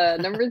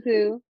 Number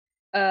two.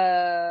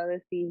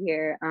 Let's see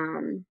here.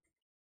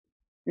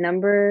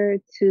 Number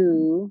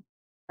two.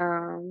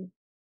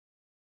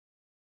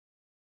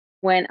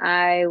 When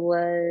I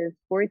was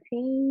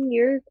 14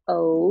 years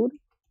old,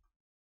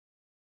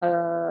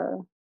 I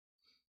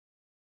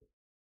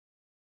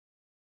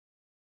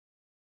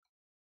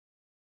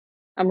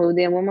moved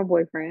in with my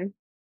boyfriend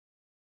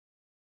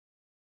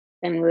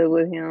and lived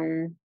with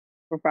him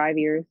for 5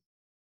 years.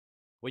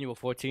 When you were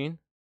 14?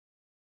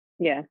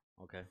 Yeah.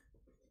 Okay.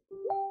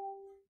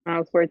 I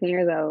was 14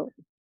 years old.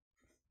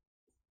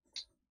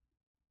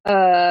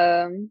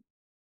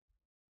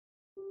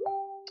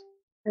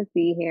 Let's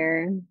see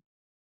here.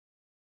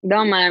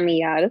 Don't mind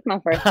me, y'all. This is my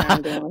first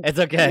time doing It's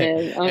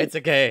okay. It's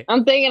okay.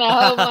 I'm thinking a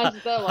whole bunch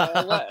of stuff.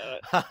 Like, what?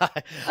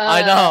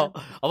 I know.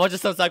 A bunch of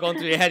stuff start going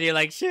through your head. You're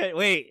like, shit,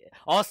 wait.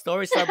 All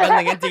stories start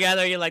blending in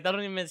together. You're like, that don't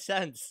even make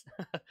sense.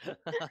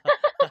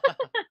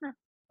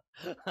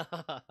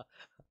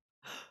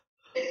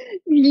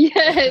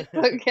 Yes.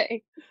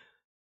 Okay.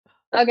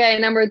 Okay.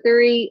 Number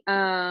three.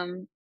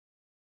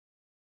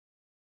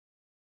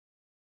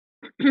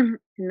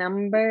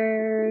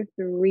 Number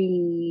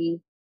three.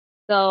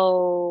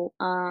 So,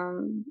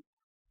 oh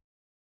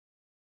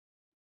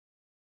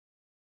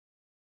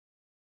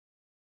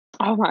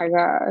my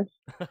gosh.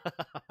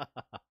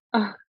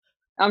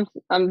 I'm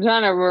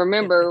trying to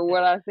remember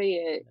what I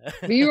said.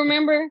 Do you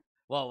remember?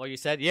 Well, what you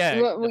said, yeah.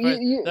 You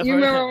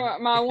remember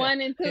my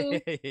 1 and 2?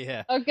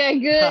 Yeah. Okay,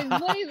 good.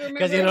 Please remember.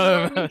 Because you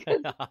don't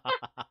remember.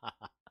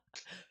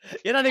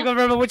 You're not even gonna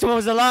remember which one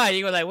was a lie.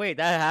 You were like, wait,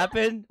 that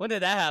happened? When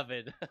did that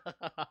happen?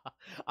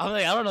 I'm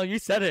like, I don't know. You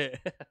said it.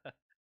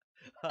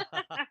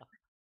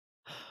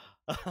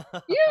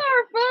 You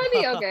are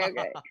funny.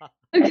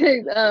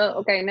 Okay.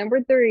 Okay.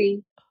 Number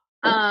three.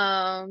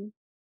 Um,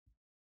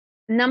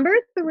 number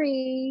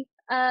three.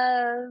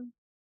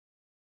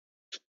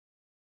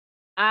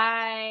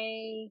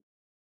 I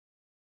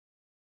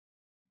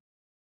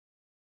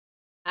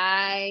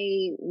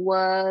I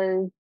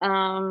was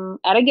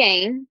at a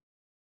game.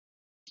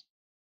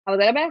 I was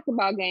at a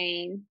basketball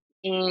game,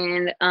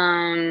 and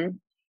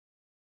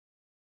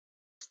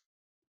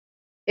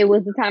it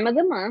was the time of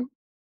the month,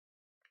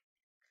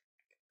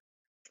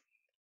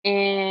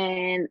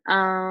 and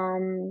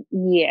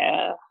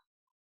yeah,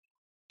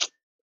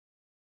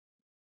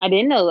 I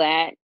didn't know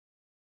that.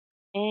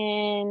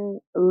 And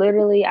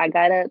literally, I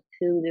got up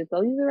to just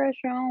go use the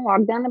restroom,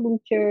 walk down the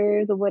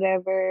bleachers or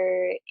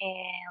whatever,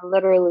 and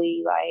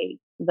literally, like,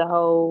 the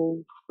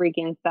whole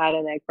freaking side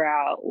of that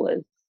crowd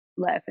was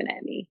laughing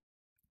at me.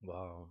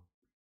 Wow.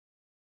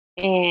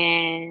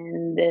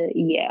 And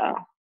yeah,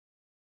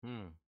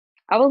 Hmm.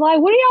 I was like,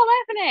 "What are y'all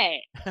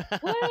laughing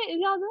at? What is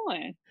y'all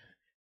doing?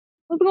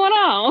 What's going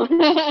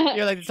on?"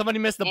 You're like, did somebody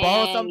miss the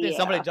ball or And something?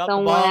 Somebody yeah, dropped the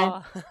someone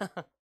ball.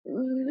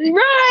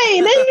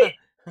 right,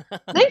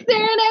 they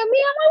staring at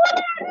me. I'm like, "What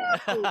did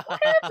I do? What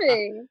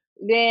happened?"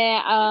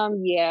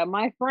 Then, yeah,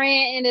 my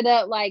friend ended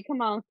up like,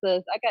 "Come on,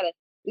 sis,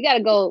 we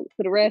gotta go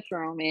to the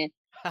restroom." And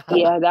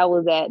yeah, that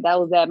was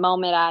that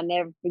moment I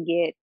never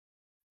forget.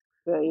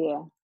 So yeah,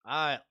 All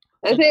right.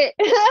 that's it.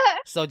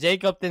 So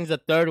Jacob thinks the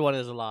third one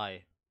is a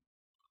lie.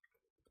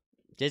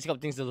 Jacob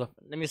thinks there's a.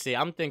 Let me see.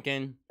 I'm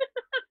thinking.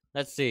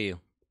 Let's see.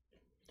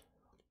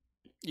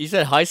 You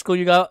said high school.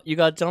 You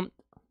got jumped.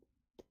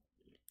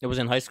 It was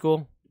in high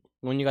school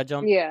when you got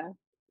jumped, Yeah,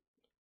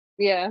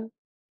 yeah,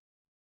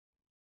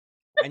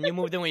 and you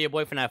moved in with your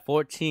boyfriend at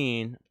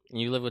 14,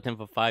 and you lived with him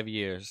for 5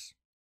 years.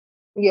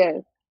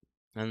 yes,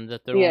 And the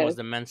third one was yes,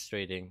 the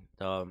menstruating,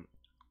 the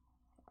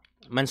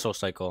menstrual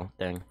cycle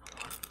thing.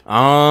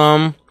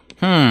 Um.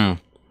 Hmm.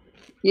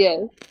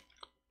 yes.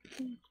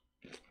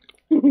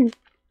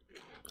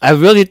 I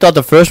really thought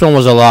the first one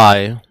was a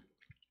lie,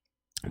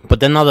 but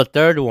then now the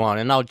third one,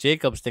 and now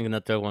Jacob's thinking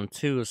the third one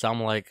too. So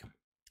I'm like,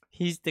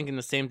 he's thinking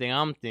the same thing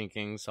I'm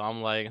thinking. So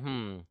I'm like,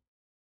 hmm.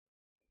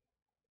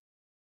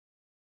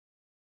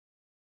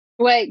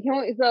 Wait,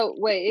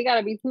 wait, it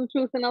gotta be two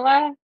truths and a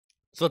lie?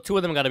 So two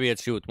of them got to be a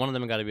truth. One of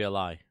them got to be a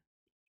lie.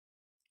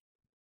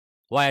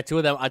 Why are two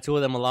of them? Are two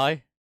of them a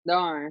lie?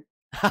 Darn.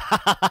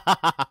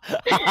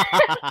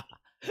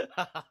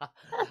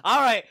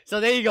 All right, so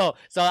there you go.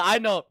 So I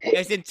know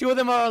it's in two of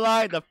them are a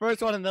lie. The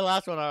first one and the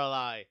last one are a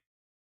lie.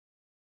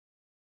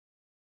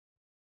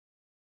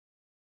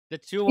 The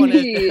true one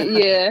is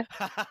Yeah.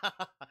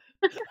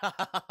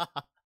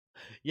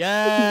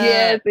 yeah,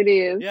 Yes, it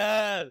is.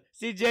 yeah.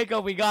 See,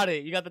 Jacob, we got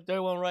it. You got the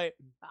third one right.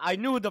 I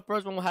knew the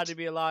first one had to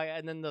be a lie,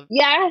 and then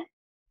Yeah.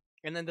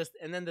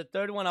 the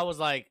third one, I was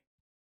like,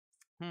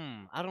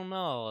 I don't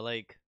know,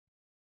 like,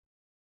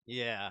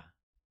 yeah,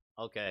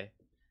 okay,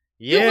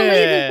 You believe the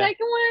yeah.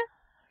 second one?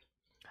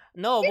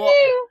 No, You well,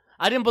 do?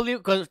 I didn't believe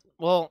because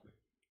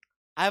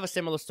I have a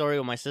similar story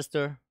with my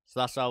sister,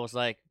 so that's why I was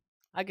like,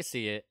 I could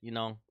see it, you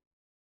know.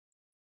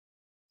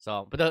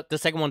 So, but the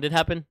second one did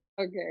happen.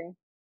 Okay.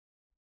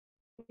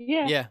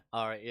 Yeah. Yeah.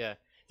 All right. Yeah.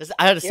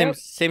 I had the Yep.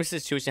 same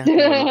situation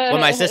with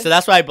my sister.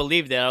 That's why I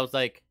believed it. I was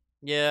like,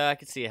 yeah, I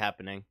could see it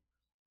happening.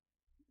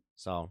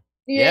 So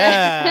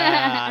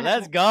yeah,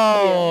 let's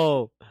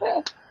go.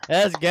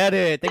 Let's get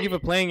it. Thank you for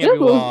playing, This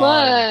everyone. was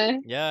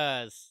fun.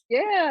 Yes.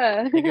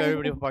 Yeah. Thank you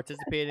everybody for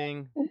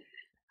participating.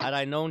 Had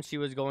I known she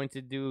was going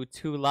to do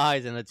two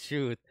lies and a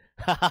truth,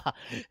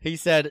 he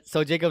said.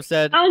 So Jacob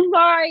said, I'm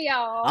sorry,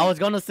 y'all. I was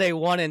gonna say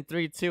 1 and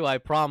 3 too. I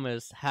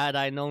promise. Had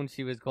I known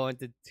she was going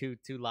to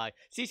two lie.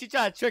 See, she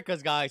tried to trick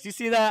us, guys. You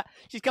see that?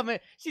 She's coming.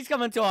 She's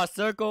coming to our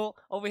circle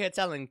over here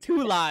telling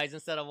two lies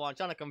instead of one,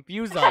 trying to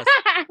confuse us.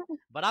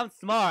 But I'm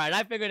smart, and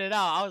I figured it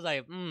out. I was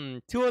like,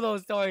 two of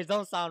those stories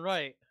don't sound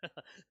right.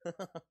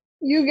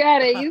 You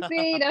got it. You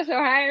see, that's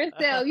your higher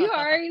self. You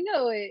already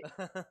know it.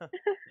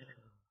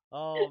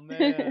 Oh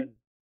man.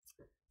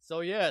 So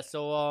yeah.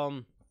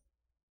 So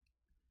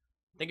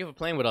thank you for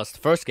playing with us. The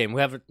first game. We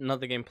have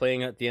another game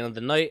playing at the end of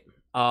the night.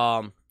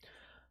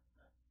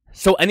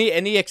 So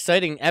any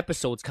exciting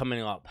episodes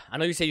coming up? I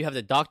know you say you have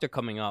the doctor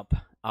coming up.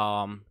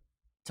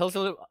 Tell us a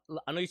little.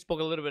 I know you spoke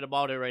a little bit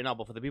about it right now,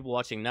 but for the people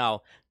watching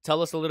now,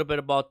 tell us a little bit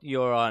about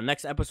your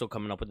next episode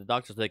coming up with the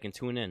doctor, so they can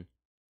tune in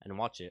and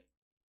watch it.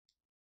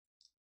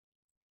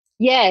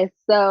 Yes.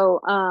 So,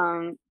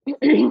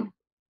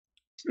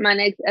 my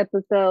next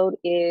episode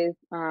is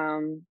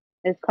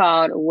it's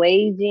called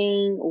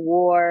Waging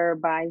War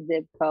by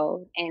Zip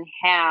Code, and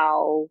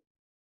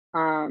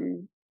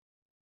um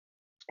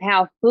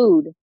how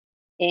food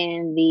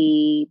in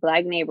the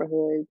black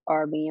neighborhoods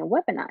are being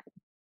weaponized.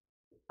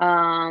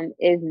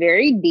 It's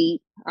very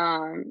deep.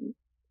 I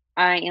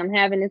am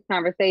having this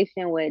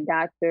conversation with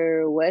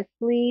Dr.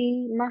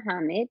 Wesley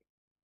Muhammad.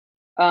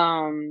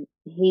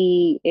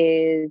 He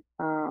is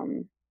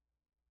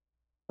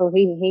So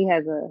he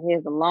has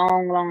a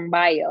long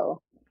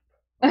bio.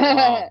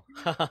 Oh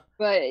wow.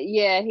 But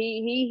yeah,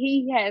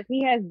 he has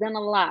done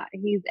a lot.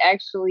 He's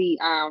actually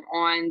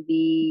on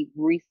the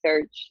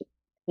research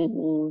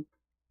team.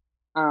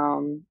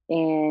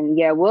 And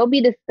yeah, we'll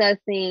be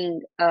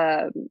discussing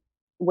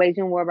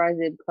waging war by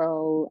zip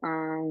code.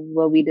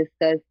 We'll be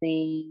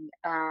discussing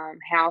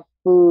how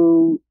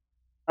food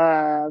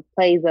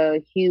plays a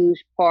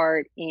huge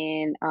part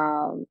in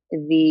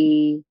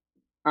the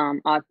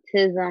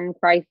autism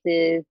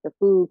crisis, the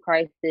food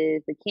crisis,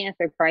 the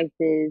cancer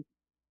crisis.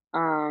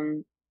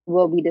 Um,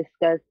 we'll be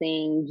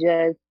discussing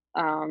just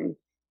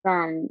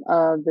some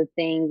of the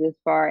things as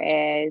far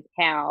as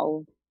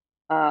how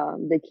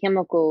the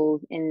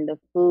chemicals in the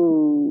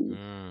food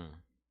Mm.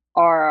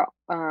 are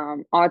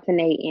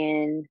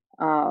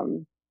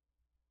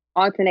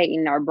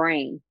alternating our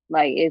brain.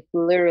 Like it's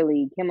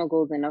literally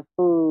chemicals in a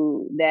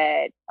food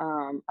that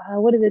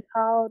what is it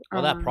called?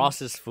 All that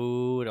processed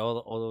food,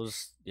 all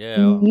those,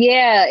 yeah.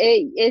 Yeah,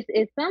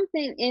 it's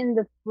something in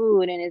the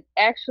food, and it's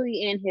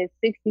actually in his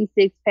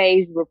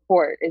 66-page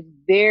report. It's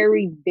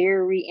very,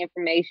 very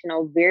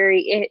informational.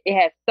 It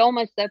has so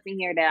much stuff in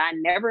here that I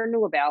never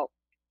knew about.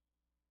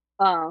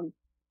 Um,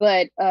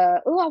 but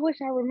oh, I wish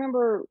I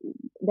remember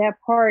that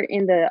part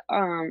in the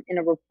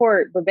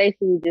report. But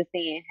basically, just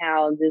saying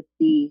how just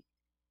the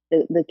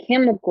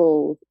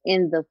chemicals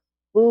in the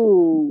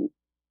food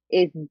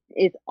is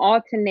is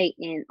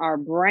alternating our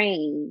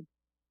brain,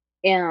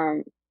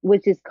 um,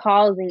 which is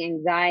causing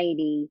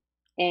anxiety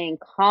and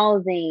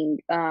causing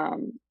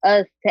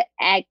us to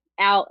act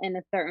out in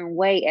a certain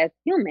way as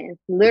humans,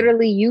 Mm.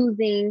 literally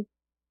using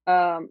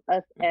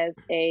us as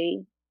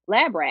a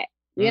lab rat,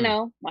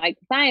 Mm. like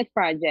science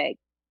project.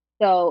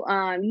 So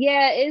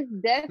yeah, it's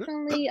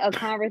definitely a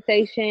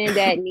conversation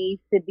that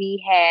needs to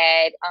be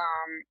had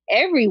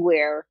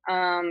everywhere.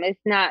 It's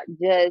not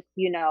just,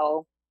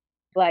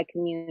 Black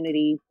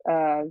communities.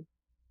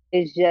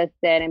 It's just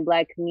that in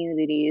Black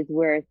communities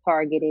where it's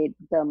targeted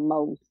the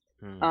most.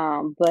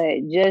 Mm.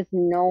 But just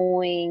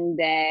knowing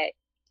that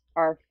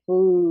our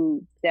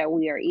foods that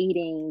we are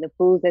eating, the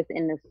foods that's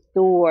in the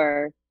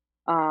store,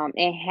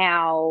 and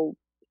how,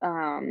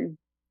 um,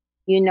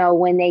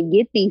 when they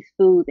get these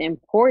foods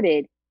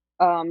imported,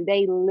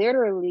 they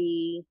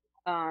literally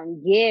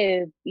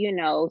give,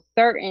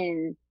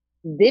 certain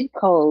zip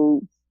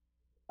codes,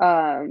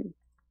 um,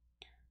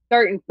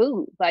 certain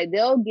foods. Like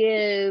they'll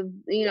give,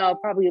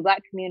 probably a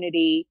Black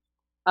community,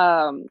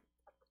 um,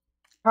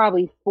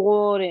 probably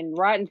spoiled and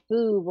rotten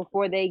food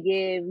before they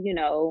give,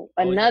 Oh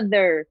yeah.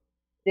 another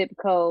zip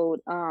code,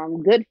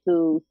 good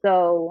food.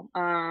 So,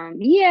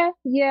 yeah,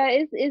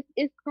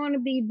 it's going to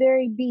be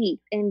very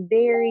deep and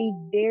very,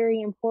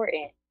 very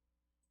important,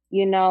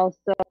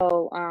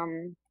 So,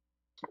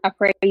 I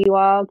pray you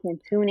all can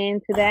tune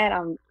into that.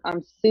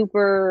 I'm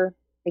super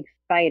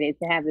excited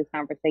to have this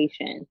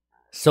conversation.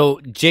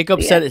 So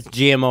Jacob So, said yeah. it's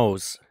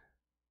GMOs.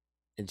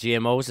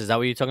 GMOs, is that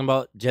what you're talking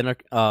about?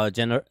 Genetically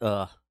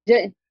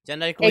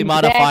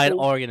modified Exactly.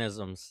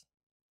 organisms.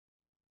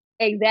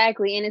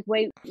 Exactly. And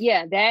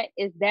yeah,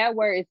 that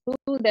word is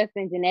food that's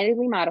been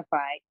genetically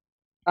modified.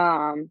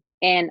 And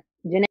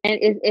genetic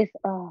it's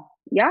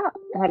yeah,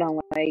 hold on,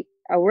 like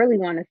I really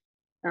want to,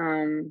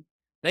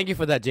 Thank you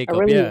for that, I Jacob.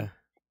 really Yeah.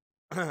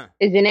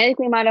 it's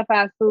genetically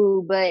modified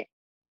food, but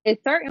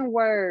it's certain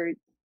words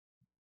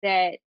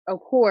that of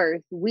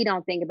course we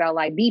don't think about,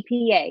 like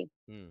BPA.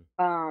 Mm.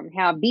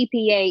 How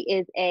BPA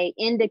is a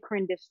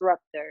endocrine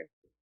disruptor.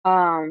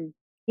 Um,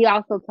 he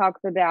also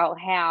talks about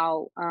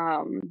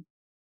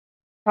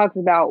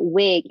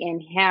WIC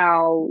and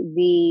how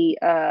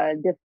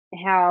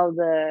how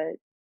the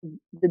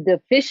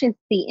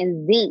deficiency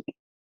in zinc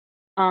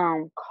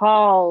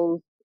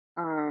cause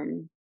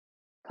um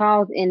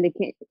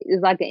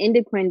is like an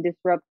endocrine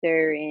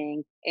disruptor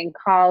and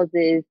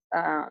causes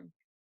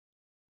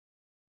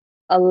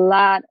a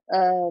lot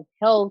of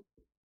health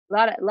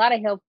lot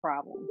of health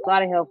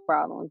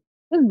problems.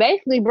 Just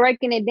basically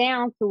breaking it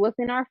down to what's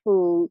in our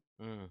food,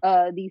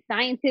 Mm. these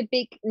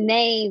scientific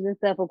names and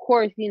stuff. Of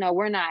course,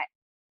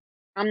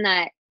 I'm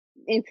not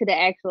into the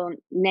actual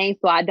name,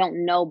 so I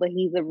don't know. But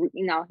he's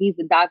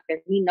a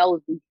doctor. He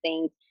knows these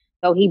things,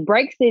 so he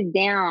breaks it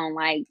down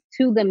like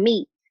to the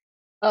meat.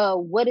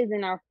 What is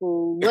in our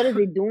food? What is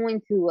it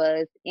doing to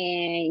us?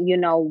 And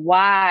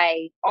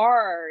why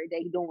are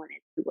they doing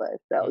it to us?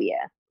 So Mm.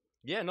 yeah,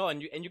 Yeah, no,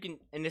 and you can,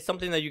 and it's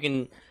something that you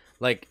can,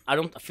 like, I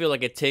don't feel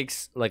like it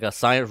takes like a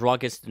science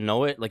rockets to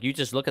know it. Like, you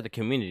just look at the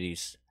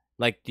communities,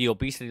 like the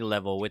obesity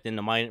level within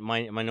the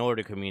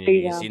minority there you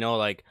communities. go.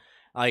 Like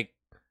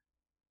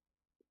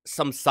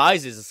some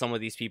sizes of some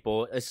of these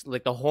people. It's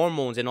like the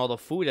hormones and all the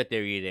food that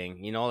they're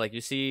eating. Like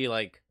you see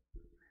like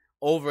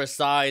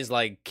oversized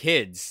like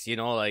kids.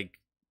 Like,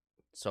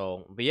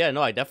 so. But yeah,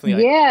 no, I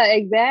definitely Yeah,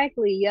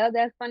 exactly. Yeah,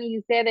 that's funny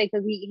you said that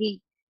because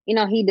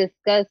he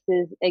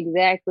discusses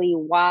exactly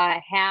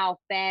how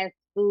fast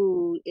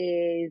food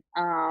is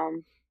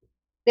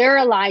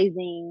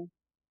sterilizing,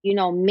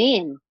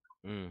 men.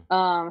 mm,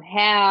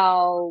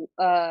 How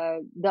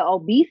the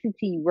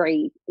obesity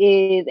rate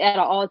is at an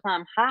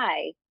all-time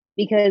high.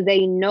 because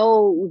they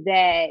know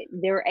that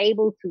they're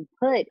able to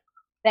put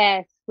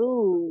fast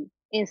food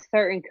in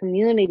certain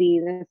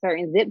communities and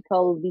certain zip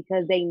codes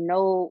because they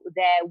know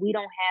that we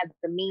don't have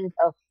the means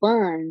of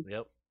funds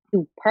Yep.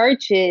 to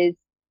purchase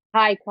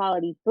high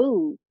quality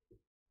food.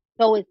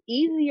 So it's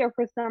easier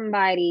for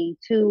somebody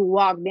to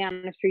walk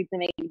down the street to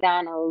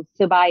McDonald's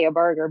to buy a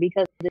burger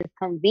because it's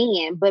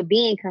convenient, but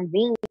being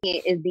convenient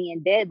is being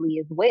deadly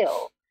as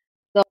well.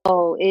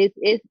 So it's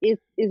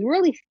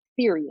really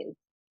serious.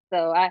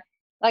 So like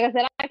I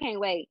said, I can't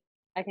wait.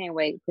 I can't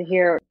wait to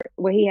hear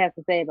what he has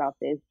to say about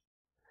this.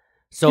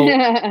 So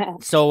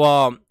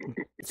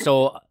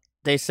so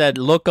they said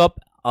look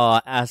up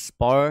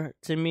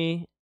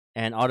aspartame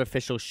and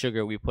artificial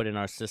sugar we put in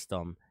our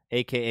system,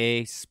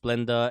 aka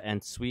Splenda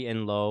and Sweet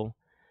and Low.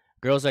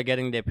 Girls are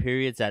getting their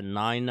periods at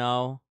 9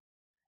 now.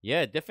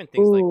 Yeah, different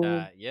things like Ooh.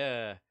 that.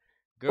 Yeah.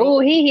 Oh, Girl,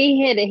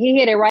 he hit it. He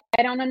hit it right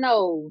on the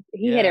nose.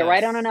 He hit it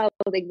right on the yes.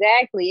 nose.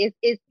 Exactly.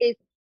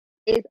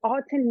 It's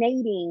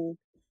alternating.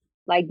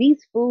 Like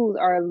these foods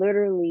are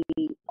literally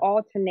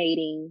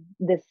alternating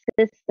the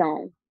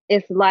system.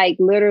 It's like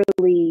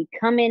literally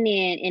coming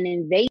in and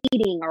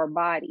invading our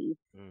bodies.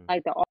 Mm.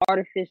 Like the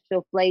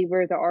artificial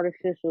flavors, the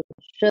artificial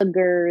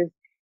sugars,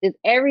 just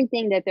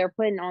everything that they're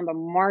putting on the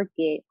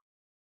market.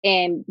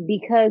 And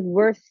because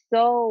we're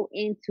so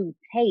into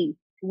taste,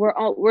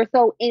 we're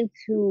so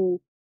into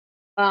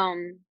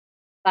um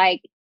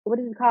like what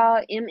is it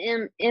called,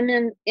 MMSG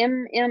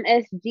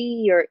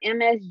or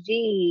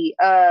MSG.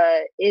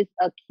 It's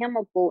a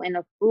chemical in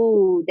a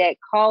food that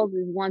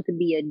causes one to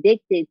be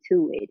addicted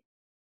to it.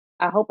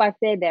 I hope I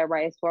said that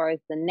right as far as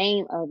the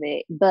name of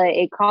it, but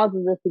it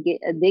causes us to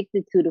get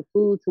addicted to the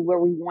food to where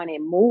we want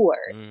it more.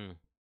 Mm.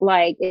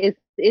 Like it's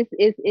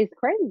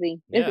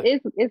crazy. Yeah.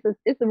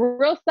 It's a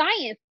real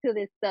science to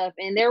this stuff,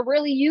 and they're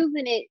really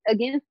using it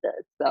against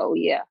us. So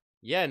yeah.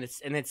 Yeah, and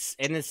it's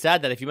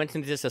sad that if you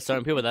mention this to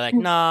certain people, they're like,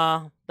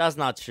 "Nah, that's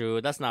not true.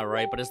 That's not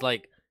right." But it's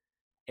like,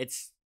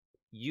 it's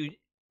you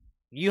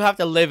you have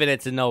to live in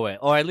it to know it,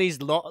 or at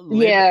least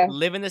Yeah.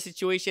 live in the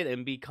situation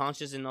and be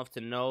conscious enough to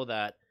know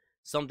that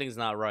something's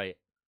not right.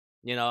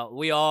 You know,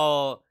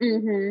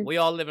 Mhm. we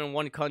all live in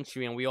one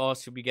country, and we all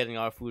should be getting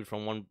our food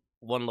from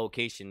one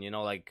location. You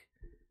know, like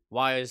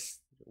why is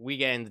we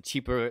getting the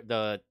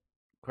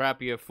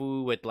crappier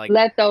food with like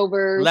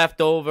Leftovers.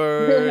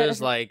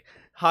 leftovers, like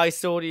high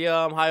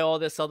sodium, high all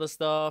this other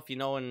stuff, you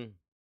know, and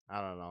I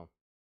don't know.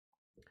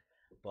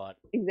 But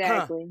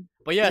Exactly.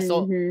 but yeah,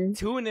 so Mhm.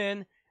 tune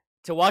in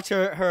to watch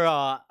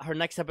her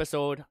next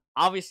episode.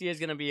 Obviously it's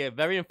gonna be a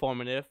very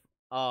informative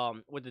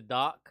with the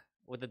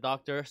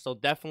doctor. So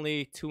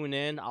definitely tune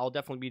in. I'll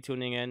definitely be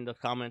tuning in the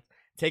comments,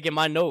 taking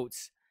my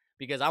notes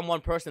because I'm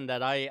one person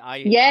that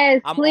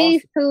Yes, I'm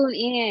please also tune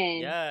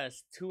in.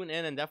 yes, tune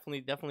in and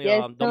definitely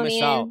Yes, don't tune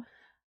miss out.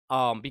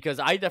 in. Because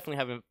I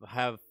definitely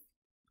have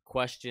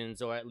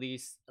questions, or at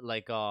least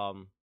like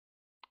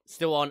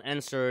still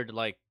unanswered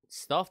like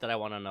stuff that I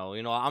want to know.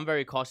 You know, I'm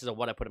very cautious of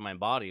what I put in my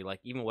body, like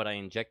even what I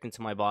inject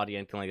into my body,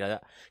 anything like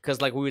that.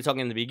 Because like we were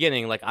talking in the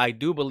beginning, like I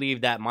do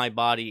believe that my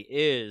body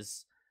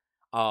is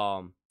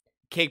um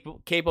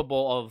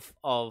capable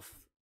of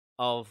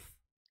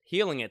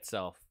healing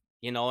itself,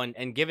 you know,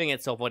 and giving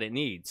itself what it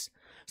needs.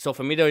 So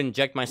for me to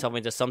inject myself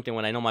into something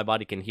when I know my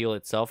body can heal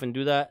itself and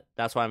do that,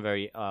 that's why I'm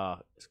very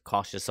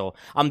cautious. So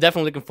I'm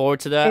definitely looking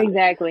forward to that.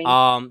 Exactly.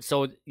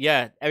 So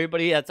yeah,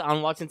 everybody that's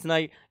on watching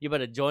tonight, you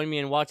better join me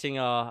in watching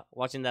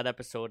that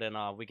episode,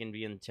 and we can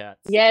be in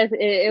chats. Yes,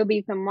 it'll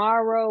be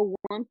tomorrow,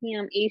 1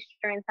 p.m.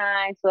 Eastern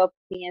time, 12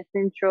 p.m.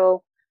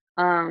 Central.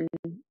 Um,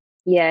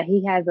 yeah,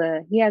 he has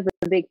a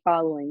big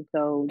following,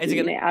 so Is it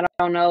gonna I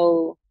don't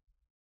know.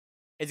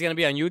 is it gonna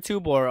be on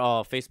YouTube or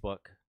Facebook?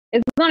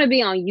 It's gonna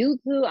be on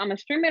YouTube. I'm gonna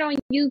stream it on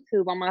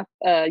YouTube on my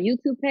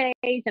YouTube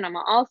page, and I'm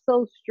gonna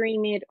also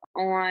stream it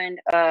on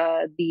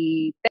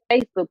the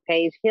Facebook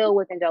page, Hill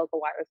with Angelica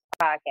Waters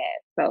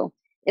podcast. So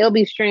it'll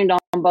be streamed on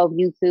both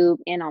YouTube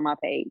and on my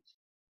page.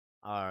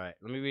 All right,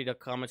 let me read the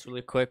comments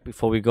really quick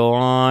before we go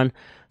on.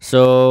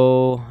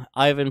 So,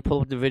 Ivan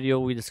pulled up the video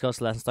we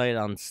discussed last night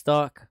on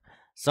Stuck.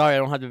 Sorry, I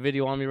don't have the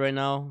video on me right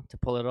now to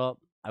pull it up.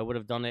 I would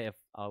have done it if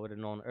I would have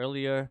known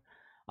earlier.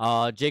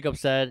 Jacob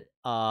said,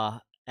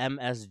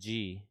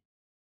 MSG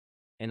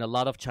in a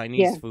lot of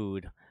Chinese Yeah.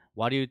 food.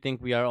 Why do you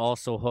think we are all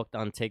so hooked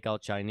on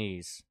takeout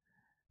Chinese?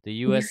 The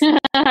U.S.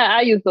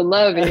 I used to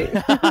love it.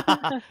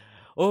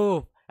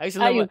 Oh, I used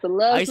to I live with. used to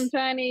love some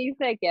Chinese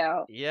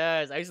takeout.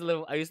 Yes, I used to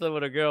live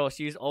with a girl.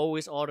 She used to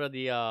always order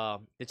the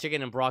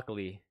chicken and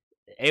broccoli.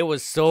 It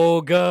was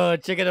so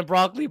good, chicken and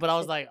broccoli. But I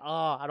was like,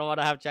 oh, I don't want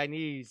to have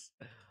Chinese.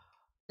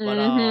 But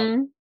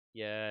Mm-hmm.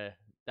 yeah,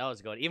 that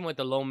was good. Even with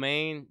the lo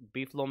mein,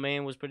 beef lo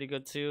mein was pretty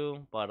good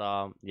too.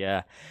 But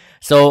yeah.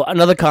 So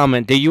another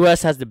comment: the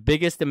U.S. has the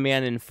biggest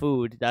demand in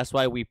food. That's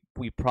why we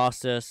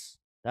process.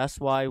 That's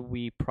why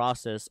we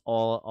process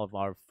all of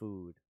our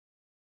food.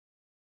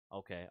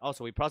 Okay.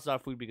 Also, we process our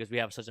food because we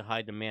have such a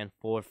high demand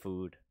for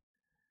food.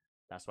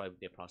 That's why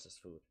they process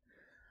food.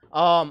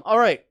 All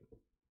right.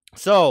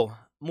 So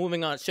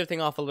moving on,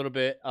 shifting off a little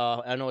bit.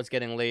 I know it's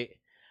getting late.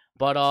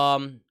 But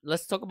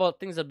let's talk about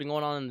things that have been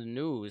going on in the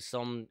news.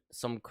 Some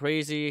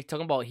crazy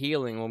talking about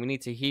healing. When we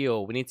need to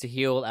heal, we need to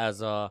heal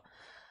as a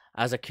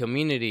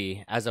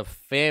community, as a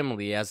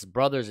family, as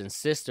brothers and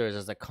sisters,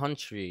 as a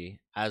country,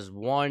 as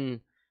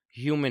one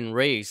human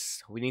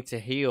race. We need to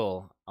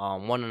heal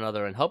one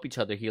another and help each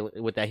other heal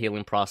with that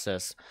healing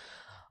process.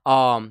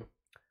 Um,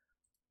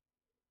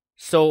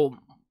 so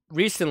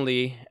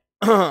recently,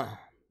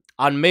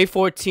 on May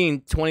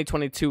 14th,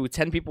 2022,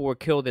 10 people were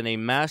killed in a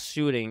mass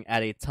shooting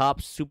at a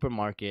Top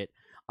supermarket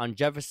on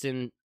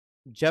Jefferson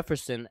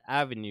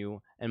Avenue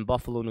in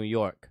Buffalo, New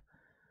York.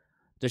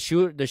 The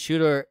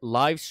shooter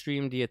live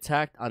streamed the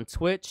attack on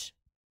Twitch.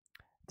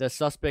 The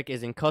suspect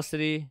is in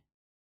custody.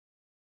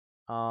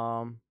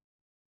 Um,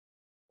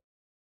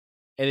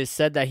 it is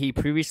said that he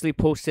previously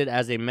posted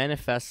as a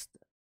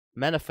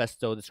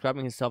manifesto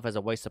describing himself as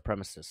a white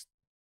supremacist.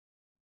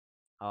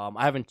 I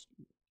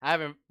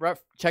haven't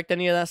checked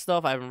any of that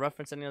stuff. I haven't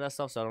referenced any of that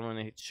stuff, so I don't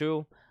know if it's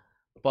true.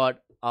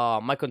 But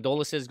my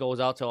condolences goes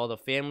out to all the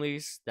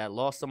families that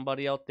lost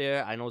somebody out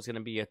there. I know it's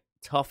gonna be a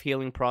tough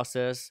healing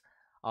process.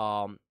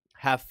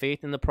 Have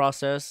faith in the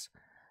process.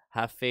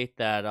 Have faith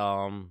that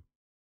um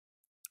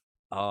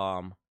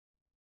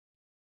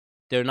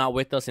they're not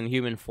with us in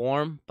human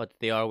form, but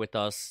they are with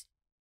us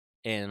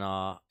in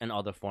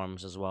other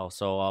forms as well.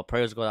 So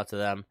prayers go out to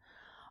them.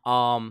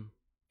 Um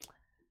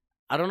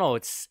I don't know.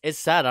 It's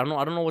sad. I don't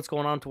know what's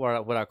going on to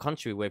our with our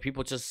country where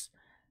people just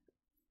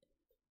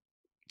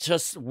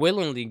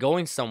willingly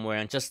going somewhere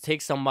and just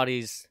take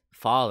somebody's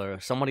father,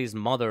 somebody's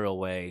mother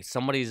away,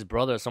 somebody's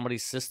brother,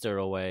 somebody's sister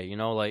away. You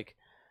know, like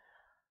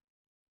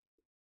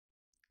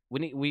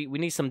we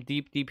need some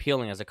deep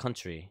healing as a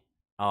country.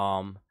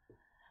 Um,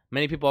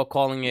 Many people are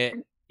calling it,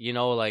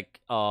 like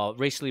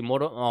racially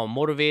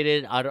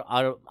motivated.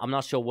 I'm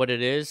not sure what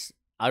it is.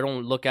 I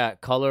don't look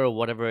at color or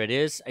whatever it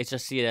is. I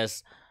just see it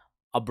as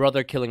a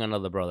brother killing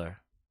another brother.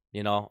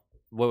 You know,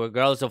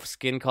 regardless of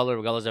skin color,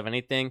 regardless of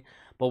anything.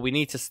 But we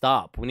need to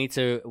stop. We need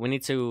to.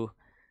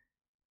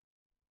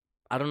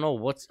 I don't know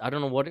what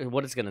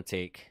it's gonna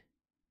take.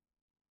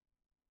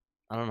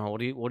 I don't know.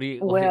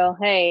 Well,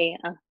 hey,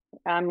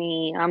 I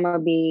mean, I'm gonna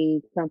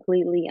be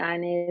completely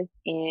honest,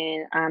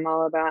 and I'm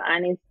all about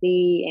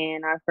honesty,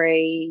 and I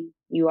pray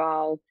you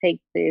all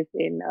take this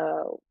in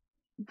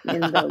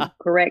the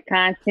correct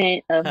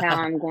content of how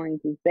I'm going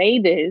to say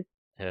this.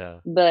 Yeah.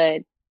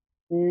 But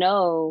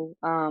no,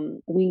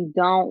 we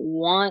don't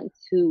want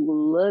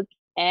to look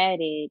at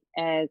it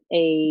as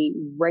a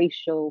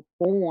racial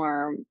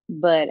form,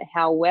 but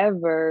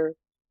however,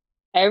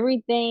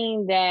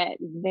 everything that's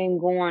been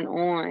going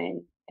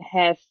on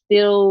has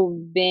still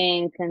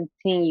been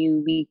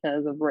continued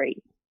because of race.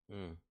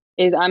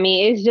 Mm, I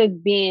mean, it's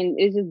just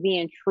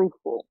being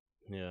truthful.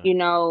 yeah.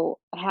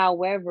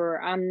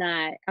 However, I'm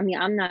not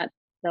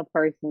the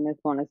person that's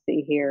going to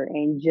sit here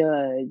and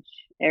judge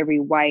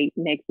every white,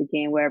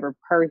 Mexican, whatever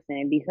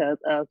person because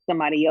of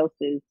someone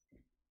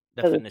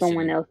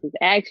Definition. else's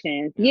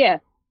actions. Yeah.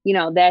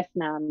 Yeah, that's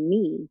not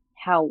me.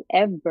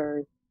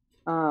 However,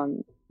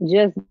 um,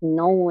 just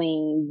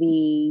knowing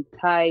the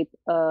type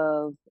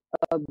of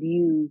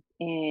abuse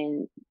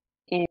and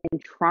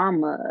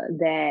trauma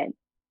that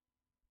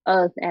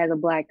us as a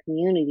black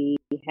community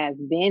has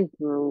been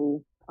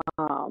through,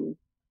 um,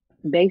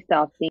 based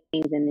off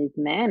things in this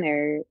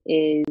manner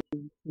is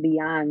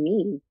beyond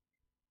me.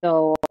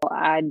 So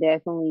I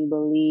definitely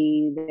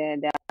believe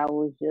that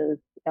was just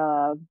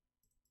a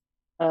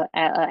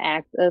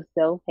act of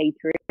self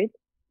hatred,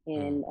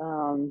 Mm,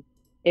 and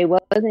it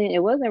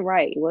wasn't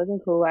right. It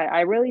wasn't cool.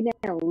 I really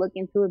didn't look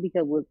into it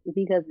because it was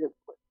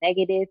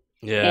negative,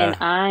 and yeah.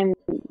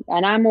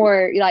 I'm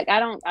more like I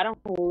don't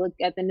look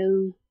at the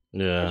news. I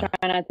Yeah.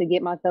 try not to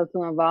get myself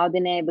too involved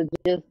in it, but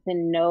just to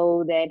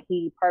know that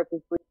he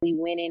purposely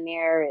went in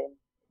there and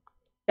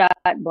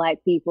shot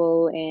black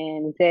people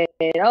and said,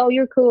 "Oh,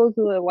 you're cool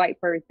to a white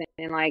person,"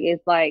 and like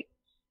it's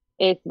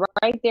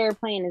right there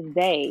plain as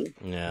day.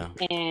 Yeah.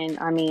 And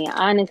I mean,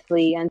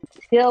 honestly,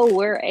 until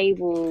we're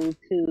able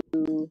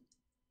to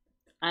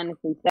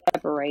honestly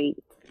separate,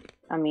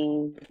 I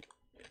mean,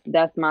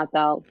 that's my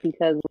thought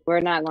because we're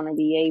not going to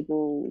be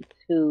able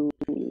to,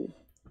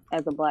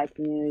 as a black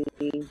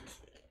community,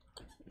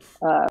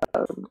 uh,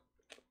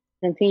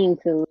 continue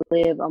to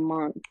live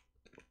amongst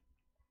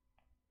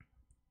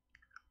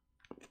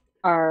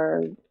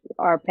our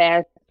our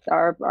past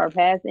our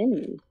past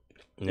enemies.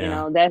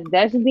 Yeah.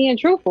 That's just being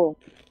truthful.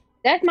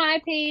 That's my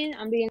opinion.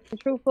 I'm being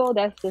truthful.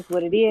 That's just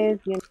what it is.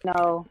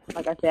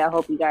 Like I said, I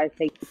hope you guys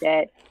take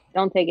that.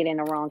 Don't take it in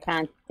the wrong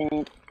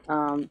content.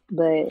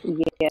 But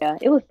yeah,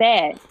 it was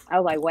sad. I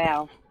was like,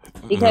 wow.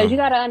 Because No. you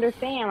got to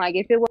understand, like,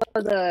 if it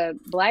was a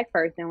black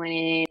person went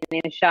in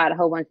and shot a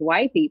whole bunch of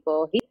white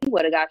people, he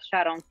would have got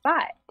shot on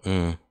spot.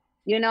 Mm.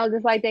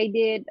 Just like they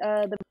did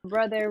the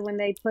brother when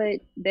the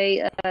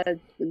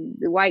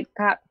white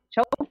cop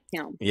choked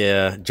him.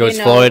 Yeah. George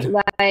Floyd.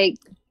 Like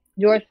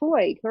George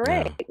Floyd, Yeah.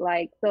 correct.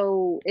 Like,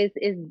 so it's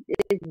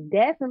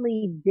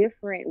definitely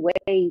different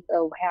ways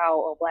of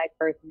how a black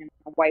person and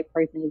a white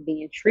person is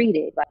being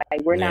treated.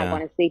 Like, we're not Yeah.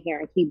 going to sit here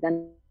and keep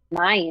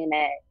denying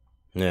that.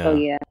 So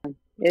Yeah.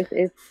 yeah,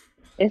 it's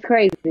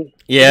crazy. It's really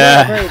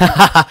Yeah. crazy.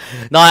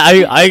 No,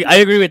 I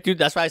agree with you.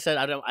 That's why I said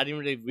I didn't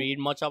really read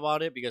much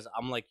about it because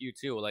I'm like you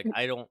too. Like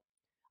I don't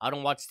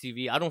watch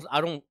TV.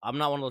 I'm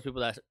not one of those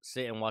people that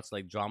sit and watch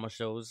like drama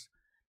shows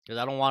because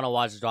I don't want to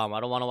watch drama. I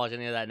don't want to watch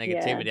any of that Yeah,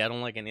 negativity. I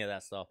don't like any of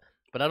that stuff.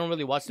 But I don't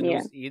really watch the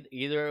yeah, news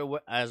either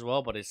as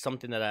well. But it's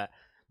something that I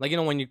like. You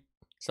know,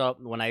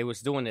 when I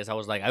was doing this, I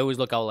was like, I always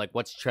look out like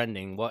what's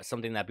trending, what's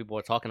something that people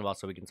are talking about,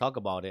 so we can talk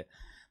about it.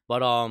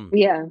 But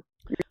yeah.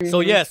 so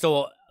Mhm. yeah,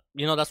 so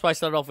that's why I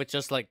started off with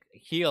just like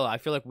heal. I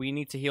feel like we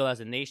need to heal as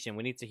a nation.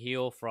 We need to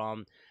heal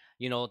from,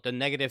 the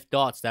negative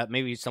thoughts that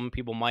maybe some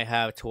people might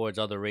have towards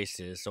other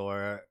races,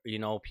 or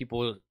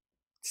people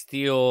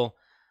still,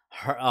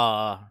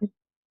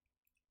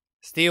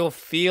 still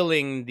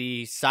feeling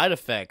the side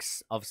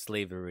effects of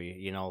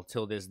slavery.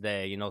 Till this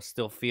day.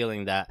 Still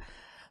feeling that.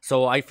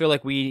 So I feel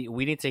like we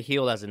need to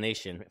heal as a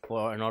nation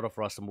in order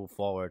for us to move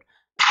forward.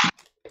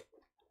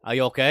 Are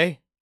you okay?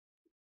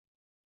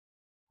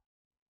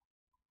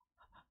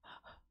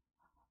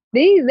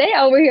 They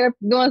over here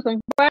doing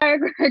some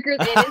firecrackers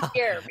and it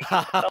scared me.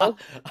 So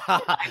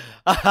oh,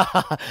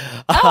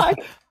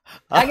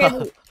 I get.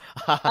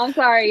 I'm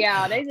sorry,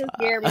 y'all. They just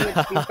scared me with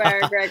these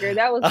firecrackers.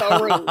 That was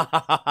so rude.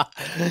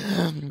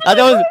 I thought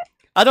it was,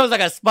 I thought it was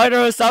like a spider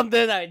or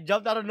something. I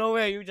jumped out of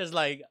nowhere. You just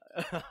like,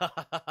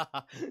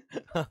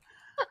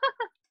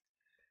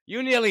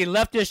 you nearly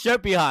left your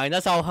shirt behind.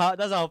 That's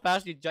how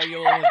fast you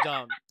almost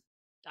jumped.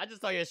 I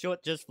just saw your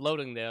shirt just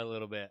floating there a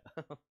little bit.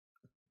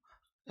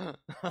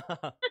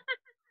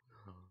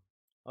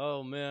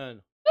 Oh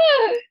man.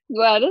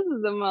 Wow, this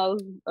is the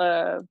most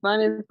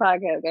funnest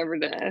podcast ever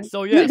done.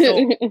 So yeah,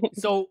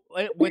 so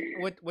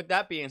with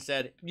that being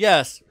said,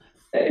 yes,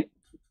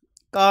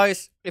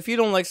 guys, if you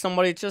don't like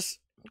somebody, just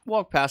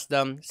walk past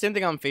them. Same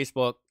thing on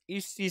Facebook.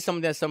 You see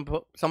something that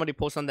somebody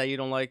posts on that you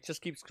don't like,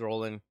 just keep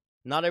scrolling.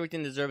 Not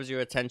everything deserves your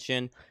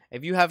attention.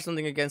 If you have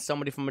something against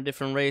somebody from a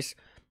different race,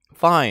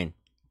 fine.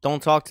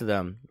 Don't talk to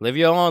them. Live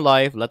your own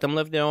life. Let them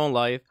live their own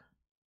life.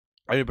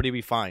 Everybody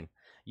be fine.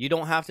 You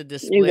don't have to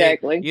display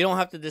Exactly. you don't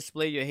have to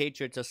display your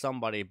hatred to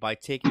somebody by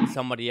taking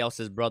somebody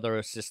else's brother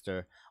or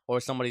sister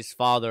or somebody's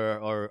father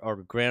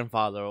or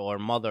grandfather or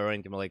mother or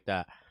anything like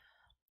that.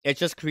 It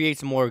just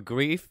creates more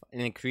grief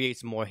and it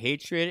creates more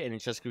hatred and it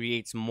just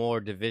creates more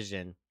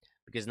division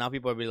because now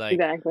people will be like,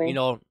 Exactly.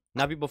 now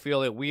people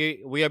feel that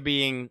we're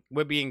being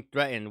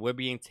threatened, we're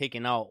being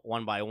taken out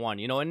one by one,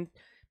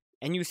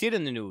 and you see it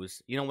in the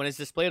news, when it's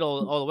displayed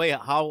all the way.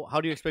 How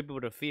do you expect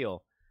people to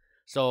feel?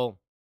 So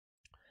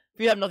if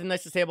you have nothing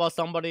nice to say about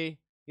somebody,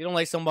 you don't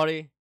like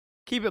somebody,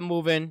 keep it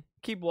moving,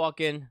 keep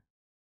walking.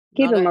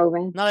 Keep Not it that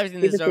moving. not everything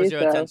Keep it to deserves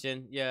your yourself.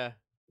 attention. Yeah.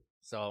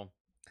 So,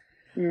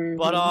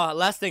 but Hmm.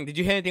 last thing, did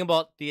you hear anything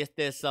about this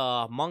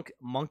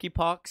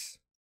monkeypox?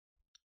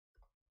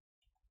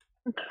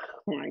 Oh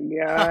my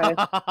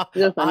gosh.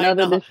 Just I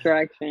another know.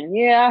 distraction.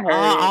 Yeah, I heard.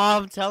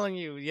 I'm telling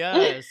you,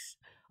 yes,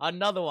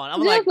 another one.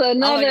 Just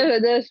another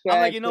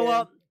I'm like, you know distraction.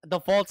 what? The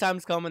fall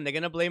time's coming. They're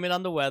gonna blame it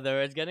on the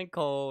weather. It's getting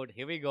cold.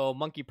 Here we go,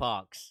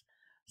 monkeypox.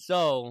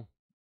 So,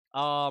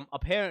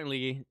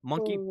 apparently,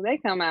 Ooh, they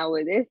come out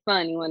with it's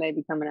funny when they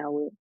be coming out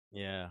with.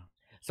 yeah.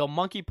 So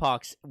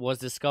monkeypox was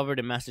discovered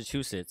in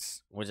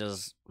Massachusetts, which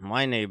is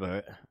my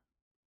neighbor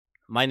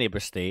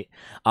state.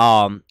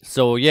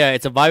 So yeah,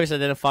 it's a virus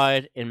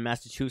identified in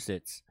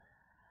Massachusetts.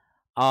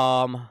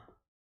 Um,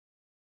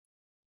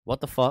 what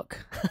the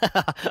fuck?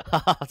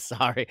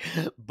 Sorry,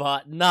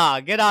 but nah,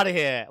 get out of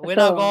here. We're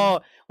not So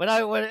going. We're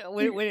not.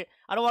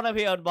 I don't want to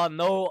hear about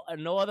no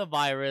other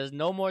virus,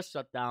 no more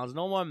shutdowns,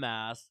 no more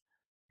masks.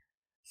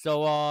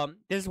 So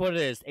this is what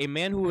it is. A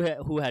man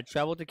who had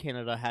traveled to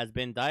Canada has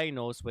been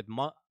diagnosed with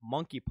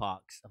monkeypox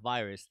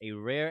virus, a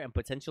rare and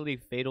potentially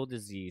fatal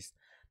disease.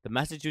 The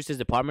Massachusetts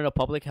Department of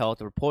Public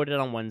Health reported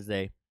on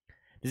Wednesday.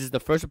 This is the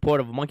first report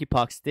of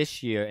monkeypox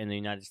this year in the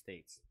United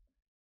States.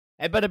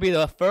 It better be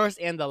the first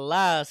and the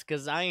last,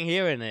 cause I ain't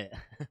hearing it.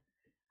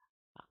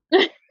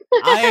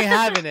 I ain't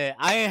having it.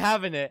 I ain't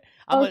having it.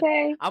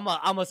 okay.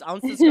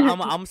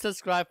 I'm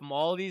subscribed from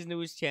all these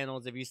news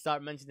channels. If you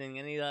start mentioning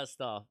any of that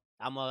stuff,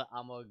 I'm a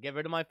get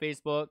rid of my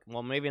Facebook.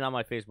 Well, maybe not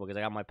my Facebook because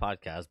I got my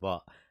podcast,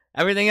 but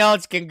everything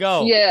else can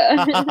go.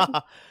 Yeah.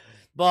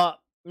 But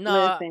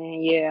nah,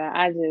 Listen, yeah,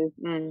 I just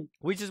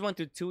we just went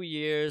through 2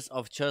 years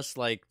of just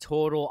like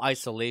total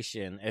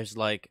isolation. It's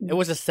like it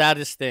was the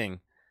saddest thing.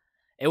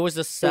 It was the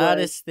it was.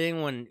 saddest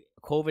thing when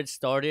COVID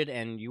started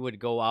and you would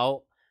go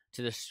out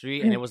to the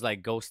street and it was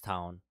like ghost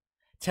town.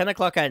 10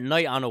 o'clock at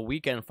night on a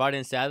weekend, Friday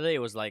and Saturday, it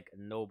was like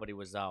nobody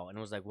was out, and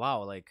it was like,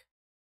 wow, like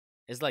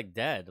it's like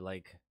dead.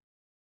 Like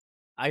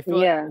I feel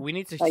like Yeah.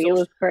 Like it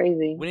was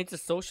crazy. we need to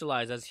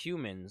socialize as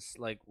humans.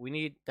 Like we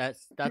need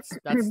that's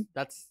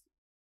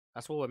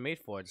what we're made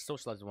for, to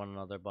socialize with one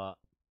another. But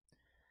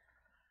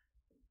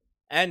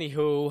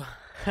anywho,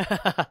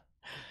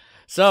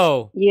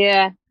 so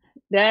Yeah.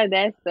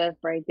 That stuff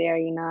right there,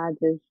 I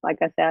just like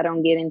I said, I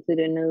don't get into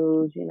the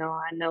news,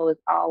 I know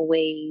it's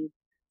always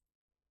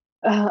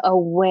a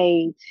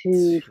way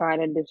to try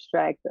to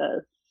distract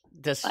us.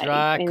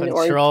 Distract, or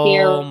control,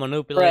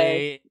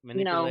 terrorize,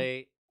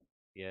 manipulate.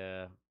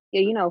 Yeah.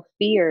 yeah,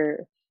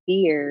 fear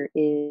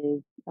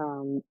is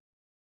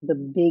the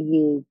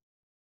biggest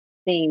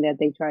thing that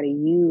they try to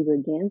use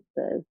against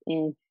us,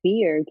 and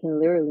fear can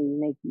literally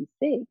make you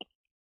sick.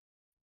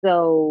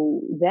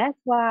 So that's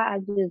why I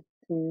just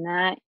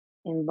not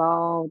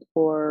involved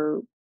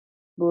or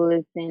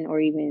listen or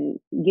even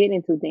get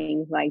into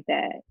things like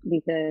that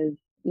because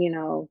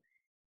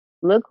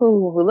look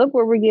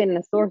where we're getting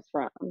the source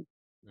from.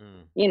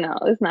 Mm.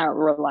 It's not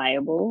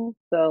reliable.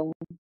 So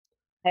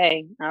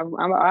hey, I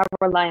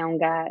rely on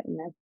God, and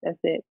that's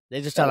it.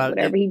 They just So trying to.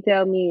 whatever He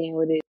tell me and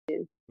what it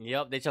is.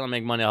 Yep, they trying to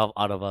make money out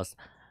of us,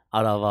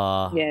 out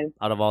of Yes.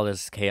 out of all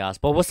this chaos.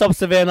 But what's up,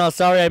 Savannah?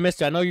 Sorry I missed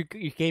you. I know you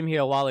came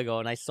here a while ago,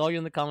 and I saw you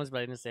in the comments, but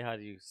I didn't say hi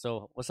to you.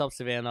 So what's up,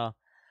 Savannah?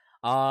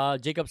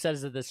 Jacob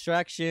says it's a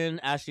distraction.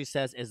 Ashley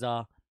says is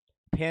a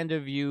panda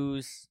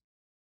views.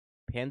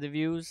 Panda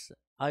views,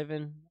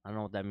 Ivan. I don't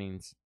know what that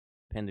means.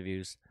 Panda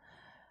views.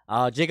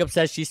 Jacob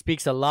says she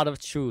speaks a lot of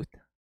truth.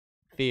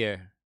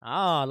 Fear.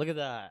 Ah, look at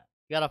that.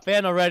 You got a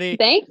fan already.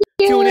 Thank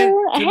you.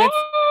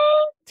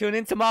 Tune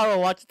in tomorrow.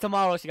 Watch it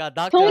tomorrow. She got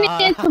Dr. Tune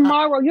in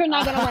tomorrow. You're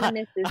not gonna want to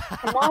miss this.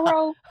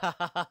 Tomorrow.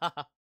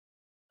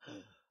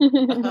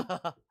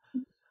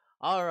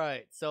 All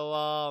right.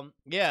 So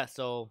yeah.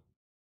 So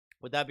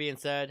with that being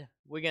said,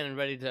 we're getting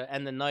ready to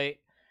end the night.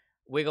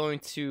 We're going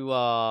to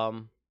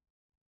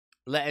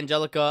let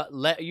Angelica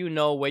let you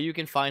know where you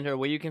can find her,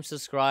 where you can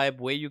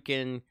subscribe, where you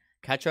can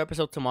catch her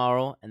episode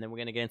tomorrow, and then we're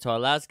gonna get into our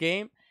last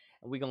game,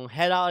 and we're gonna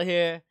head out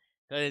here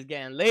because it's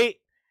getting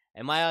late,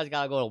 and my eyes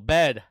gotta go to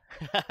bed.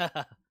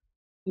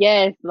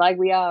 Yes, like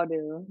we all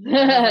do.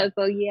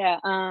 So yeah,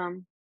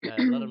 let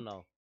them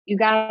know. You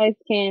guys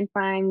can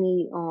find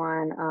me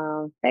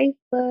on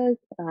Facebook.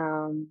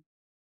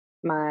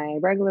 My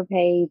regular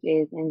page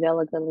is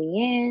Angelica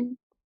Leanne.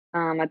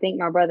 I think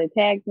my brother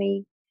tagged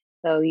me,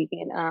 so you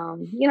can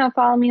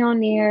follow me on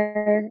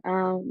there.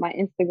 My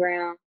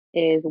Instagram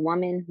is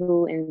woman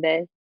who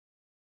invests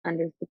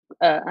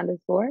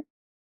underscore.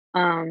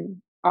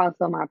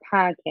 Also my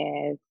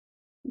podcast.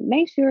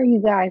 Make sure you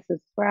guys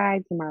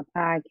subscribe to my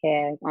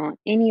podcast on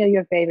any of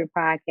your favorite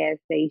podcast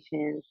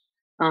stations.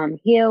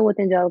 Heal with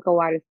Angelica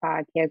Waters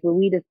podcast, where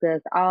we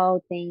discuss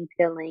all things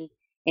healing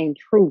and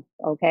truth.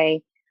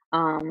 Okay.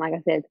 Like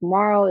I said,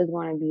 tomorrow is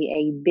going to be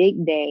a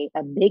big day,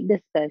 a big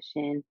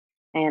discussion,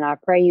 and I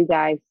pray you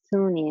guys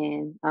tune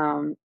in.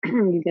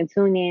 You can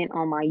tune in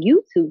on my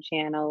YouTube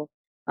channel,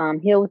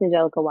 Heal with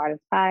Angelica Waters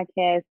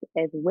podcast,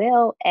 as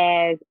well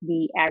as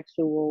the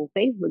actual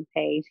Facebook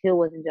page, Heal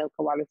with Angelica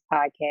Waters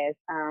podcast.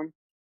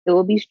 It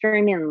will be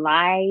streaming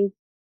live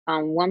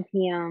 1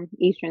 p.m.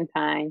 Eastern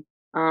time.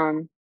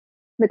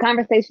 The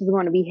conversation is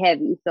going to be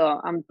heavy,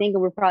 so I'm thinking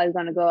we're probably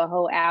going to go a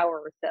whole hour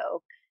or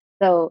so.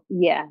 So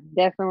yeah,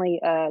 definitely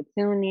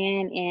tune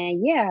in.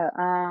 And yeah,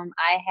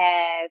 I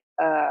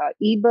have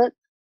ebooks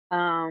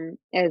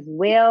as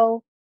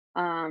well.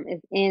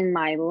 It's in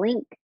my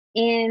link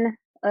in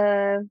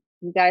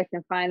you guys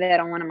can find that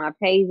on one of my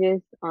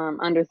pages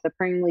under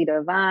Supremely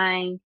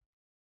Divine.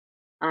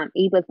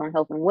 Ebooks on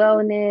health and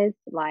wellness,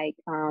 like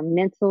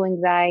mental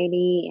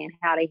anxiety and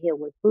how to heal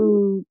with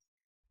foods.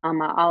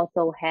 I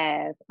also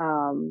have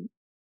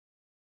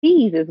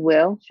tees as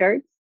well,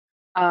 shirts.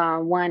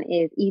 One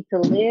is Eat to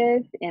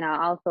Live, and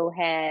I also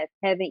have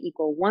Heaven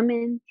Equal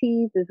Woman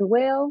tees as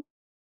well.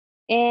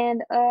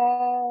 And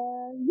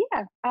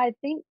yeah, I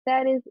think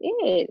that is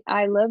it.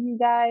 I love you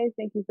guys.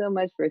 Thank you so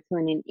much for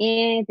tuning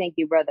in. Thank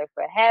you, brother,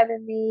 for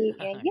having me.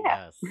 And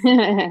yeah.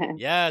 Yes.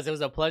 Yes, it was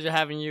a pleasure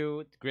having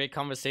you. Great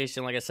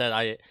conversation. Like I said,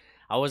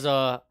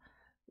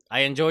 I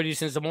enjoyed you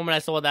since the moment I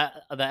saw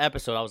that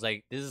episode. I was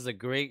like, this is a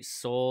great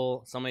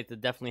soul, somebody to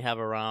definitely have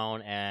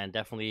around and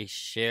definitely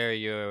share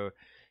your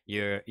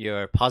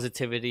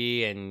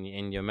positivity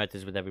and your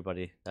methods with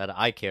everybody that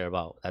I care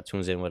about that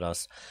tunes in with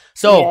us.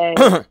 So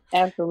yes,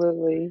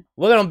 absolutely.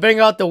 We're gonna bring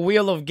out the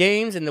wheel of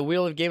games, and the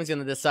wheel of games is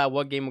gonna decide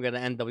what game we're gonna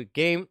end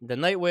the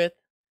night with.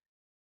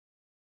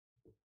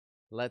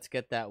 Let's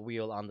get that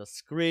wheel on the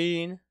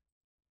screen.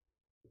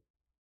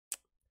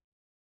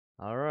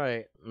 All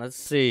right, let's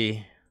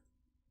see.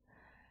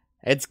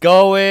 It's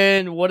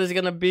going. What is it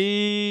gonna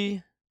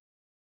be?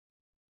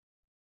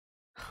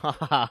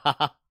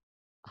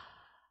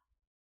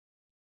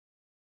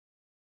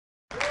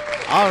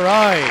 All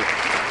right.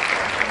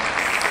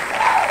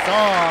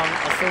 Song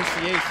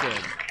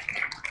association.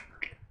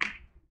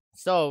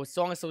 So,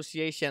 song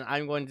association,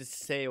 I'm going to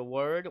say a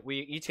word.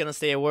 We each going to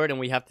say a word, and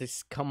we have to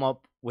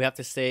we have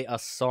to say a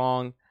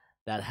song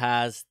that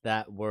has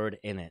that word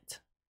in it.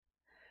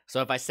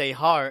 So if I say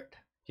heart,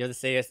 you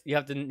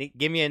have to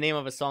give me a name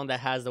of a song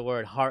that has the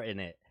word heart in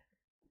it.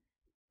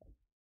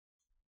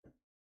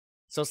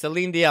 So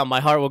Celine Dion, My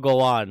Heart Will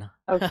Go On.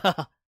 Okay.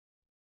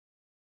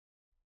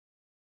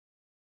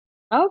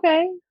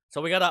 Okay.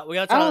 So we gotta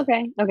try.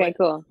 Okay.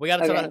 Cool. We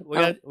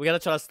gotta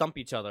try to stump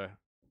each other.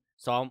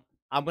 So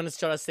I'm gonna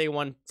try to say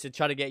one to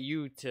try to get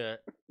you to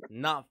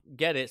not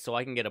get it, so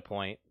I can get a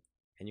point,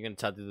 and you're gonna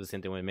try to do the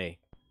same thing with me.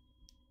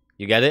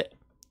 You get it?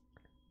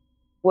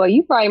 Well,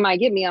 you probably might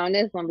get me on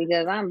this one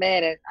because I ain't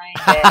bad at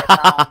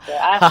songs,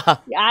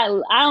 but I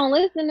don't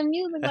listen to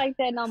music like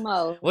that no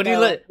more. What do you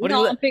So we what do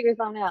you gonna figure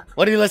something out.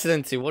 what are you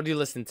listening to? What do you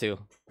listen to?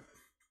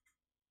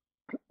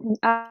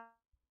 I,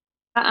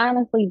 I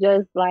honestly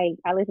just like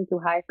I listen to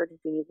high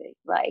frequency music,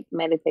 like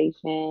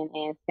meditation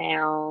and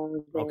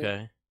sounds and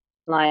Okay.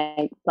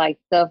 like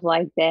stuff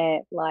like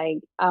that. Like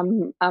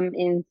I'm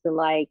into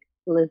like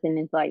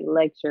listening to like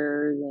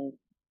lectures and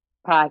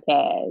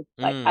podcasts.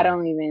 Like Mm. I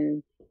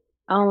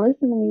don't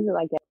listen to music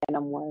like that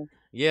no more.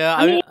 Yeah,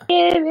 I mean,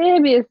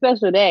 it'd be a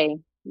special day.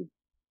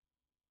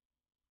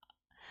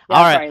 all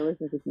I'll right. probably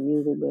listen to some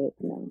music, but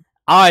you know.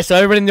 All right, so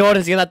everybody in the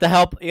audience, you're gonna have to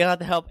help. You're gonna have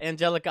to help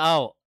Angelica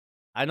out.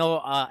 I know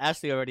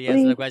Ashley already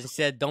answered the Please. question. She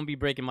said, "Don't be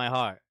breaking my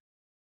heart."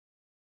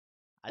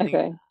 I think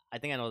Okay. I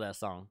think I know that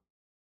song.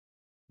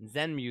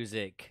 Zen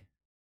music.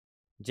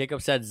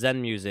 Jacob said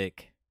Zen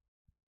music.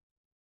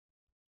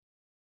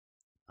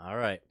 All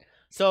right.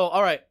 So,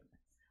 all right.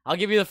 I'll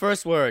give you the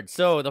first word.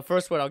 So, the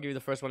first word I'll give you the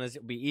first one is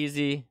it'll be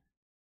easy.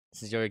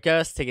 This is your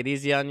request. Take it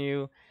easy on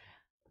you.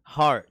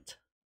 Heart.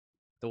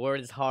 The word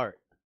is heart.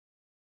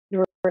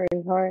 Your word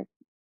is hard.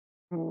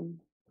 Um,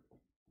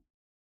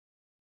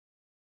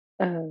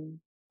 um,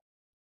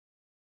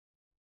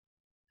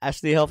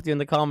 Ashley helped you in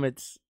the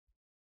comments.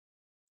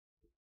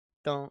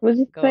 Don't what'd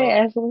you say, go.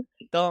 Ashley?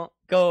 Don't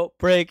go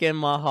breaking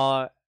my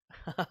heart.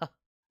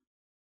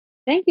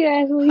 Thank you,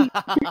 Ashley.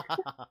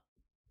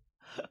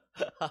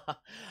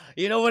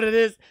 You know what it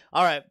is?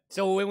 All right.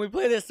 So when we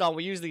play this song,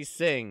 we usually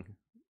sing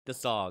the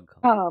song.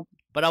 Oh,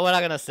 But I'm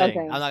not gonna sing. okay.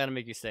 I'm not gonna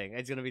make you sing.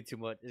 It's gonna be too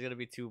much. It's gonna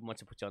be too much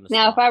to put you on the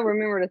Now, if spot. I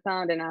remember the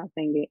song, then I'll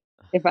sing it.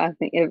 If I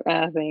sing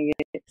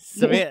it.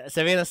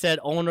 Savannah said,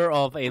 "Owner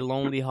of a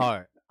lonely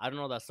heart." I don't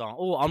know that song.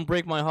 Oh,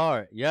 "Unbreak My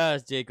Heart."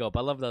 Yes, Jacob.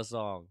 I love that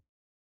song.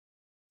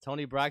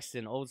 Tony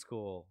Braxton, old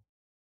school.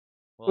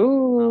 Well, not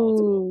old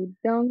school. Ooh,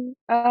 don't.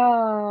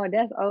 Oh,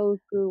 that's old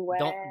school.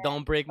 Wow.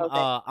 Don't break my.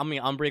 Okay.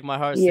 Unbreak my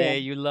heart. Yeah. Say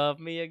you love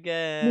me Don't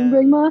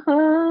break again. my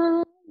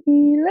heart.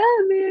 You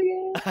love me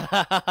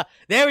again.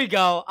 There we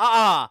go.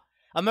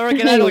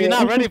 American Idol. You're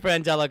not ready for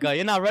Angelica.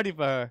 You're not ready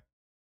for her.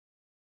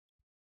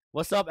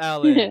 What's up,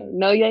 Alan?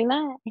 No, you're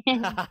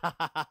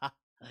not.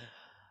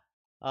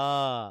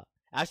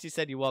 Ashley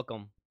said you're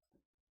welcome.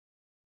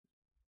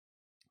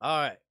 All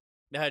right.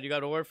 Go ahead. You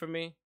got a word for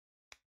me?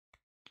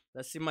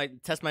 Let's see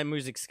test my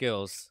music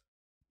skills.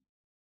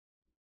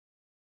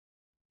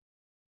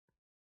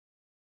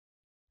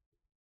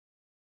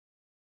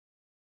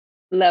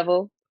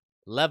 Level.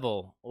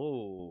 Level.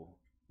 Ooh.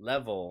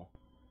 Level.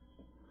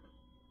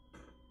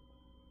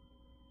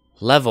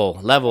 Level.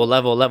 Level.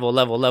 Level. Level.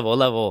 Level. Level.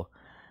 Level.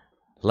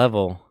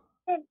 Level.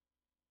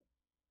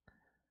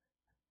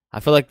 I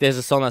feel like there's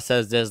a song that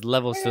says there's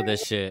levels to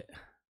this shit.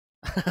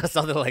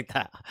 Something like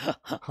that.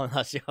 I'm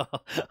not sure.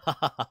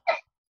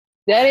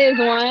 That is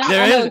one.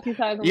 There I know is. what you're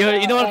talking You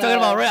about. know what I'm talking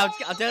about, right?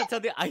 I'm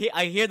telling you.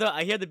 I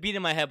hear the beat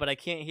in my head, but I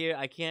can't figure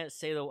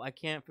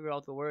out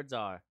what the words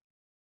are.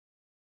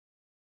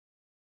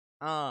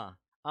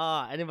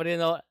 Anybody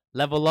know?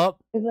 Level up.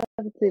 It's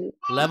level two.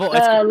 Level.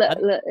 It's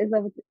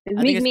level two. It's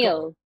I think Meek it's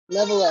Mill.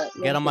 Level up.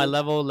 Get on my two.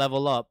 level.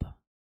 Level up.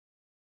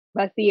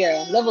 By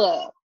Sierra. Level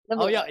up.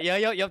 Level Oh yeah, up.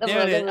 yep. Level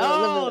There up, it is. level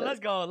up, level Oh, up. let's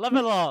go.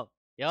 Level up.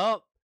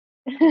 Yup.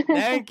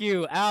 Thank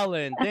you,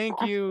 Alan.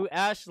 Thank you,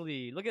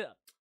 Ashley. Look at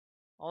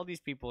all these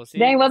people. See,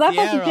 Dang, was I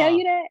supposed to tell Sierra.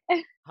 you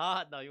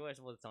that? No, you weren't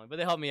supposed to tell me, but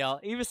they helped me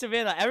out. Even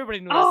Savannah, everybody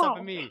knew that except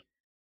for Oh, me.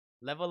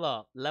 Level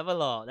up,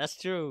 level up. That's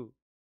true.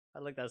 I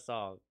like that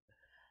song.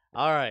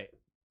 All right.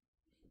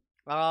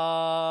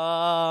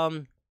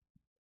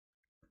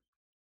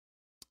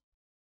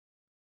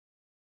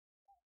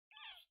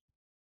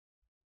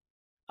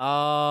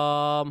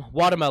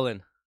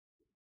 Watermelon.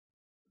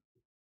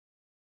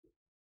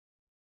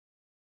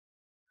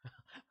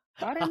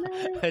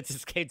 watermelon? It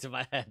just came to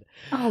my head.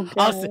 Oh,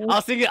 God.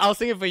 I'll sing it. I'll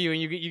sing it for you,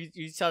 and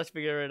you try to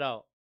figure it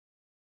out.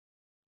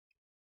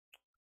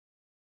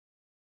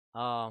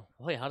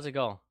 Wait, how does it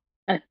go?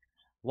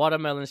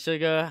 Watermelon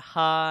sugar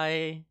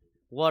high.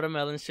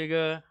 Watermelon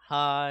sugar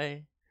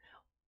high.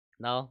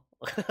 No.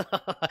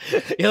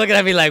 You're looking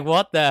at me like,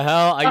 what the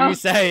hell are you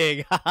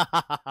saying?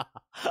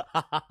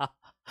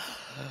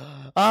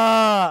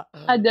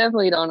 I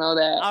definitely don't know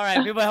that. All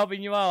right, people are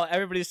helping you out.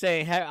 Everybody's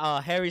saying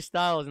Harry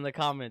Styles in the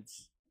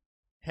comments.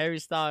 Harry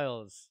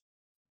Styles.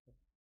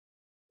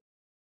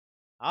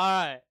 All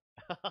right.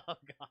 Oh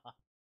God.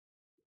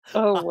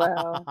 Oh,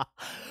 wow.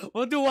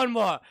 We'll do one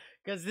more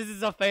because this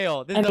is a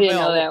fail. This I is a didn't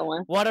fail. know that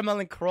one.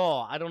 Watermelon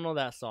Crawl. I don't know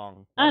that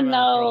song. I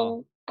know.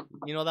 Crawl.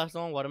 You know that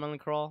song, Watermelon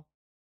Crawl?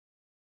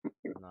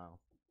 No,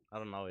 I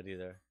don't know it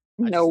either.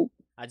 Nope.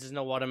 I just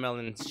know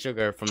Watermelon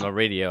Sugar from the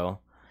radio.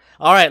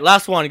 All right,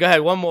 last one. Go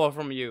ahead. One more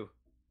from you.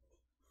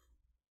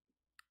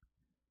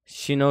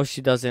 She knows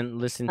she doesn't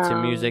listen to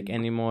music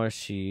anymore.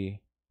 She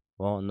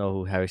won't know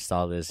who Harry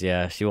Styles is.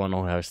 Yeah, she won't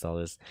know who Harry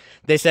Styles is.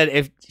 They said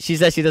if she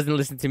says she doesn't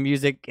listen to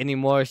music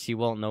anymore, she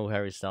won't know who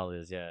Harry Styles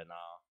is. Yeah, no.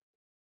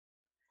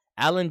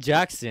 Alan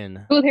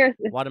Jackson. Who's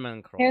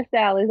Watermelon Crawl.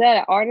 Hairstyle? Is that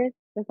an artist?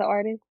 That's an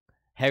artist?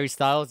 Harry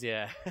Styles,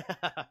 yeah.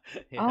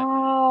 Yeah.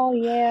 Oh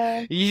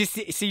yeah. You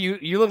see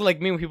you look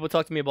like me when people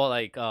talk to me about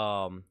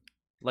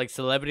like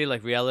celebrity,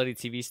 like reality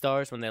TV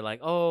stars, when they're like,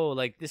 oh,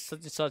 like this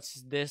such and such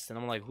this, and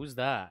I'm like, who's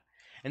that?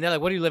 And they're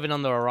like, what, are you living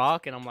under a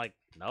rock? And I'm like,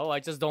 no, I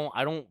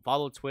don't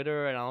follow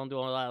Twitter and I don't do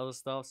all that other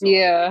stuff, so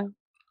Yeah.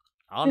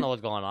 I don't know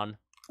what's going on.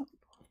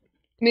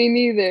 Me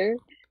neither.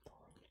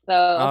 So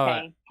All right.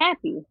 okay.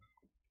 Happy.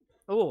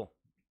 Oh.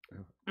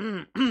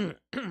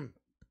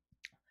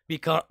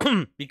 because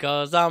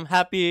because I'm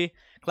happy.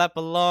 Clap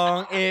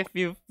along if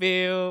you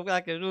feel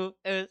like a roof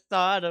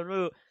inside a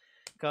roof.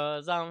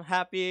 Cause I'm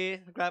happy.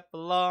 Clap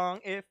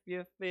along if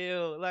you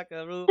feel like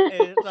a roof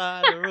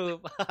inside a roof.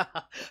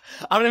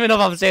 I don't even know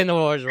if I'm saying the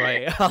words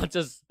right. I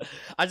just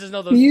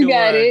know those You two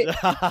got words. it.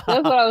 That's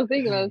what I was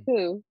thinking of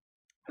too.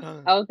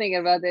 I was thinking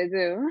about that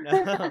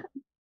too.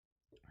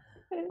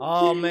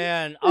 Oh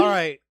man. All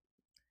right.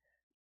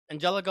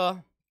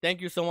 Angelica,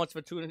 thank you so much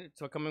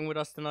for coming with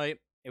us tonight.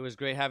 It was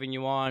great having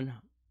you on.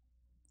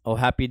 Oh,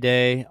 happy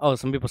day. Oh,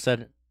 some people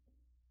said,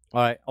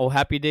 all right. Oh,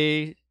 happy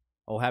day.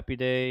 Oh, happy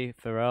day,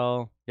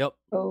 Pharrell. Yep.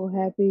 Oh,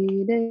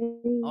 happy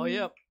day. Oh,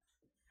 yep.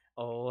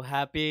 Oh,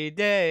 happy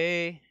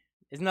day.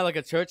 Isn't that like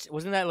a church?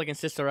 Wasn't that like in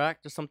Sister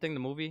Act or something? The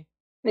movie.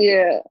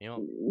 Yeah. You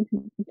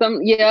know,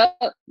 Yeah.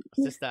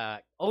 Sister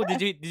Act. Oh,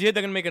 did you hear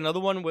they're gonna make another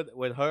one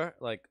with her?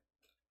 Like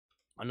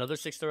another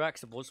Sister Act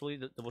supposedly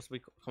supposed to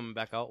be coming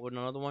back out with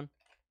another one.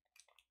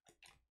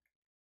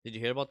 Did you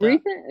hear about that?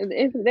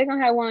 Recent? They're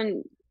gonna have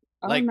one.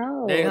 Oh Like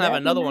no. they're gonna have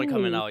That'd be another one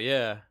coming nice. out.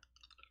 Yeah.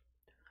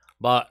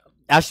 But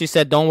as she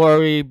said, don't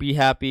worry, be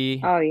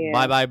happy. Oh yeah.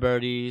 Bye bye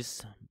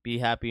birdies. Be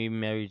happy,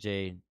 Mary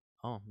J.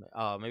 Oh,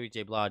 Mary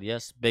J. Blige.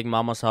 Yes, Big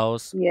Mama's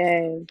house.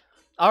 Yes.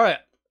 All right.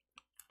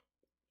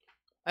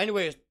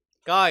 Anyways,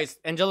 guys,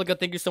 Angelica,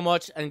 thank you so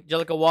much.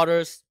 Angelica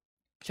Waters,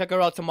 check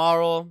her out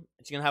tomorrow.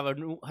 She's gonna have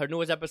her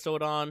newest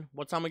episode on.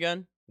 What time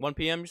again? 1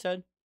 p.m. You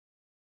said.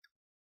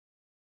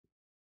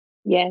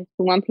 Yes.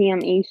 1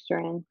 p.m.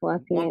 Eastern.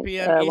 1 1 p.m.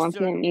 p.m. 1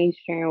 Eastern. p.m.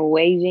 Eastern.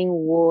 Waging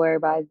War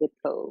by Zip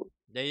Code.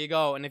 There you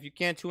go. And if you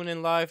can't tune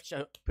in live,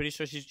 pretty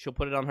sure she'll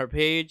put it on her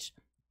page.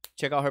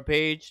 Check out her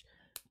page.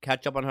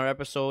 Catch up on her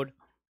episode.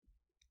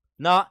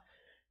 Not.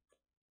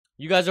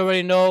 You guys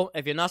already know.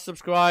 If you're not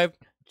subscribed,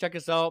 check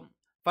us out.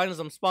 Find us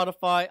on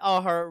Spotify,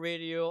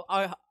 iHeartRadio,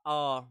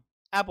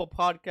 Apple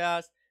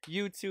Podcasts,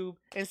 YouTube,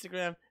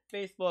 Instagram,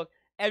 Facebook,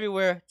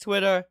 everywhere,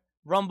 Twitter,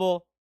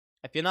 Rumble.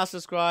 If you're not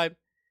subscribed,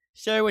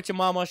 share it with your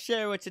mama,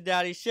 share it with your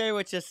daddy, share it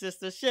with your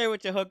sister, share it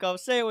with your hookup,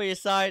 share it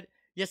with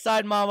your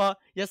side mama,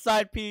 your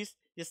side piece,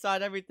 your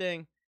side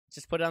everything.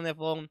 Just put it on their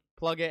phone,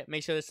 plug it,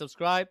 make sure to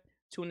subscribe.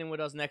 Tune in with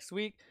us next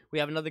week. We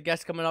have another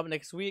guest coming up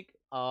next week.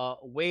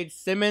 Wade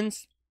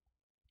Simmons,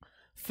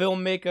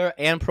 filmmaker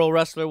and pro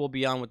wrestler, will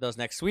be on with us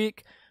next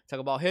week. Talk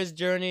about his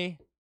journey.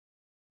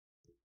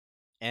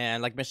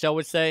 And like Michelle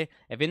would say,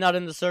 if you're not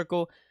in the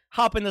circle,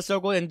 hop in the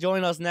circle and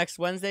join us next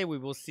Wednesday. We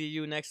will see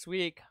you next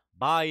week.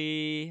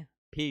 Bye.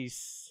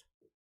 Peace.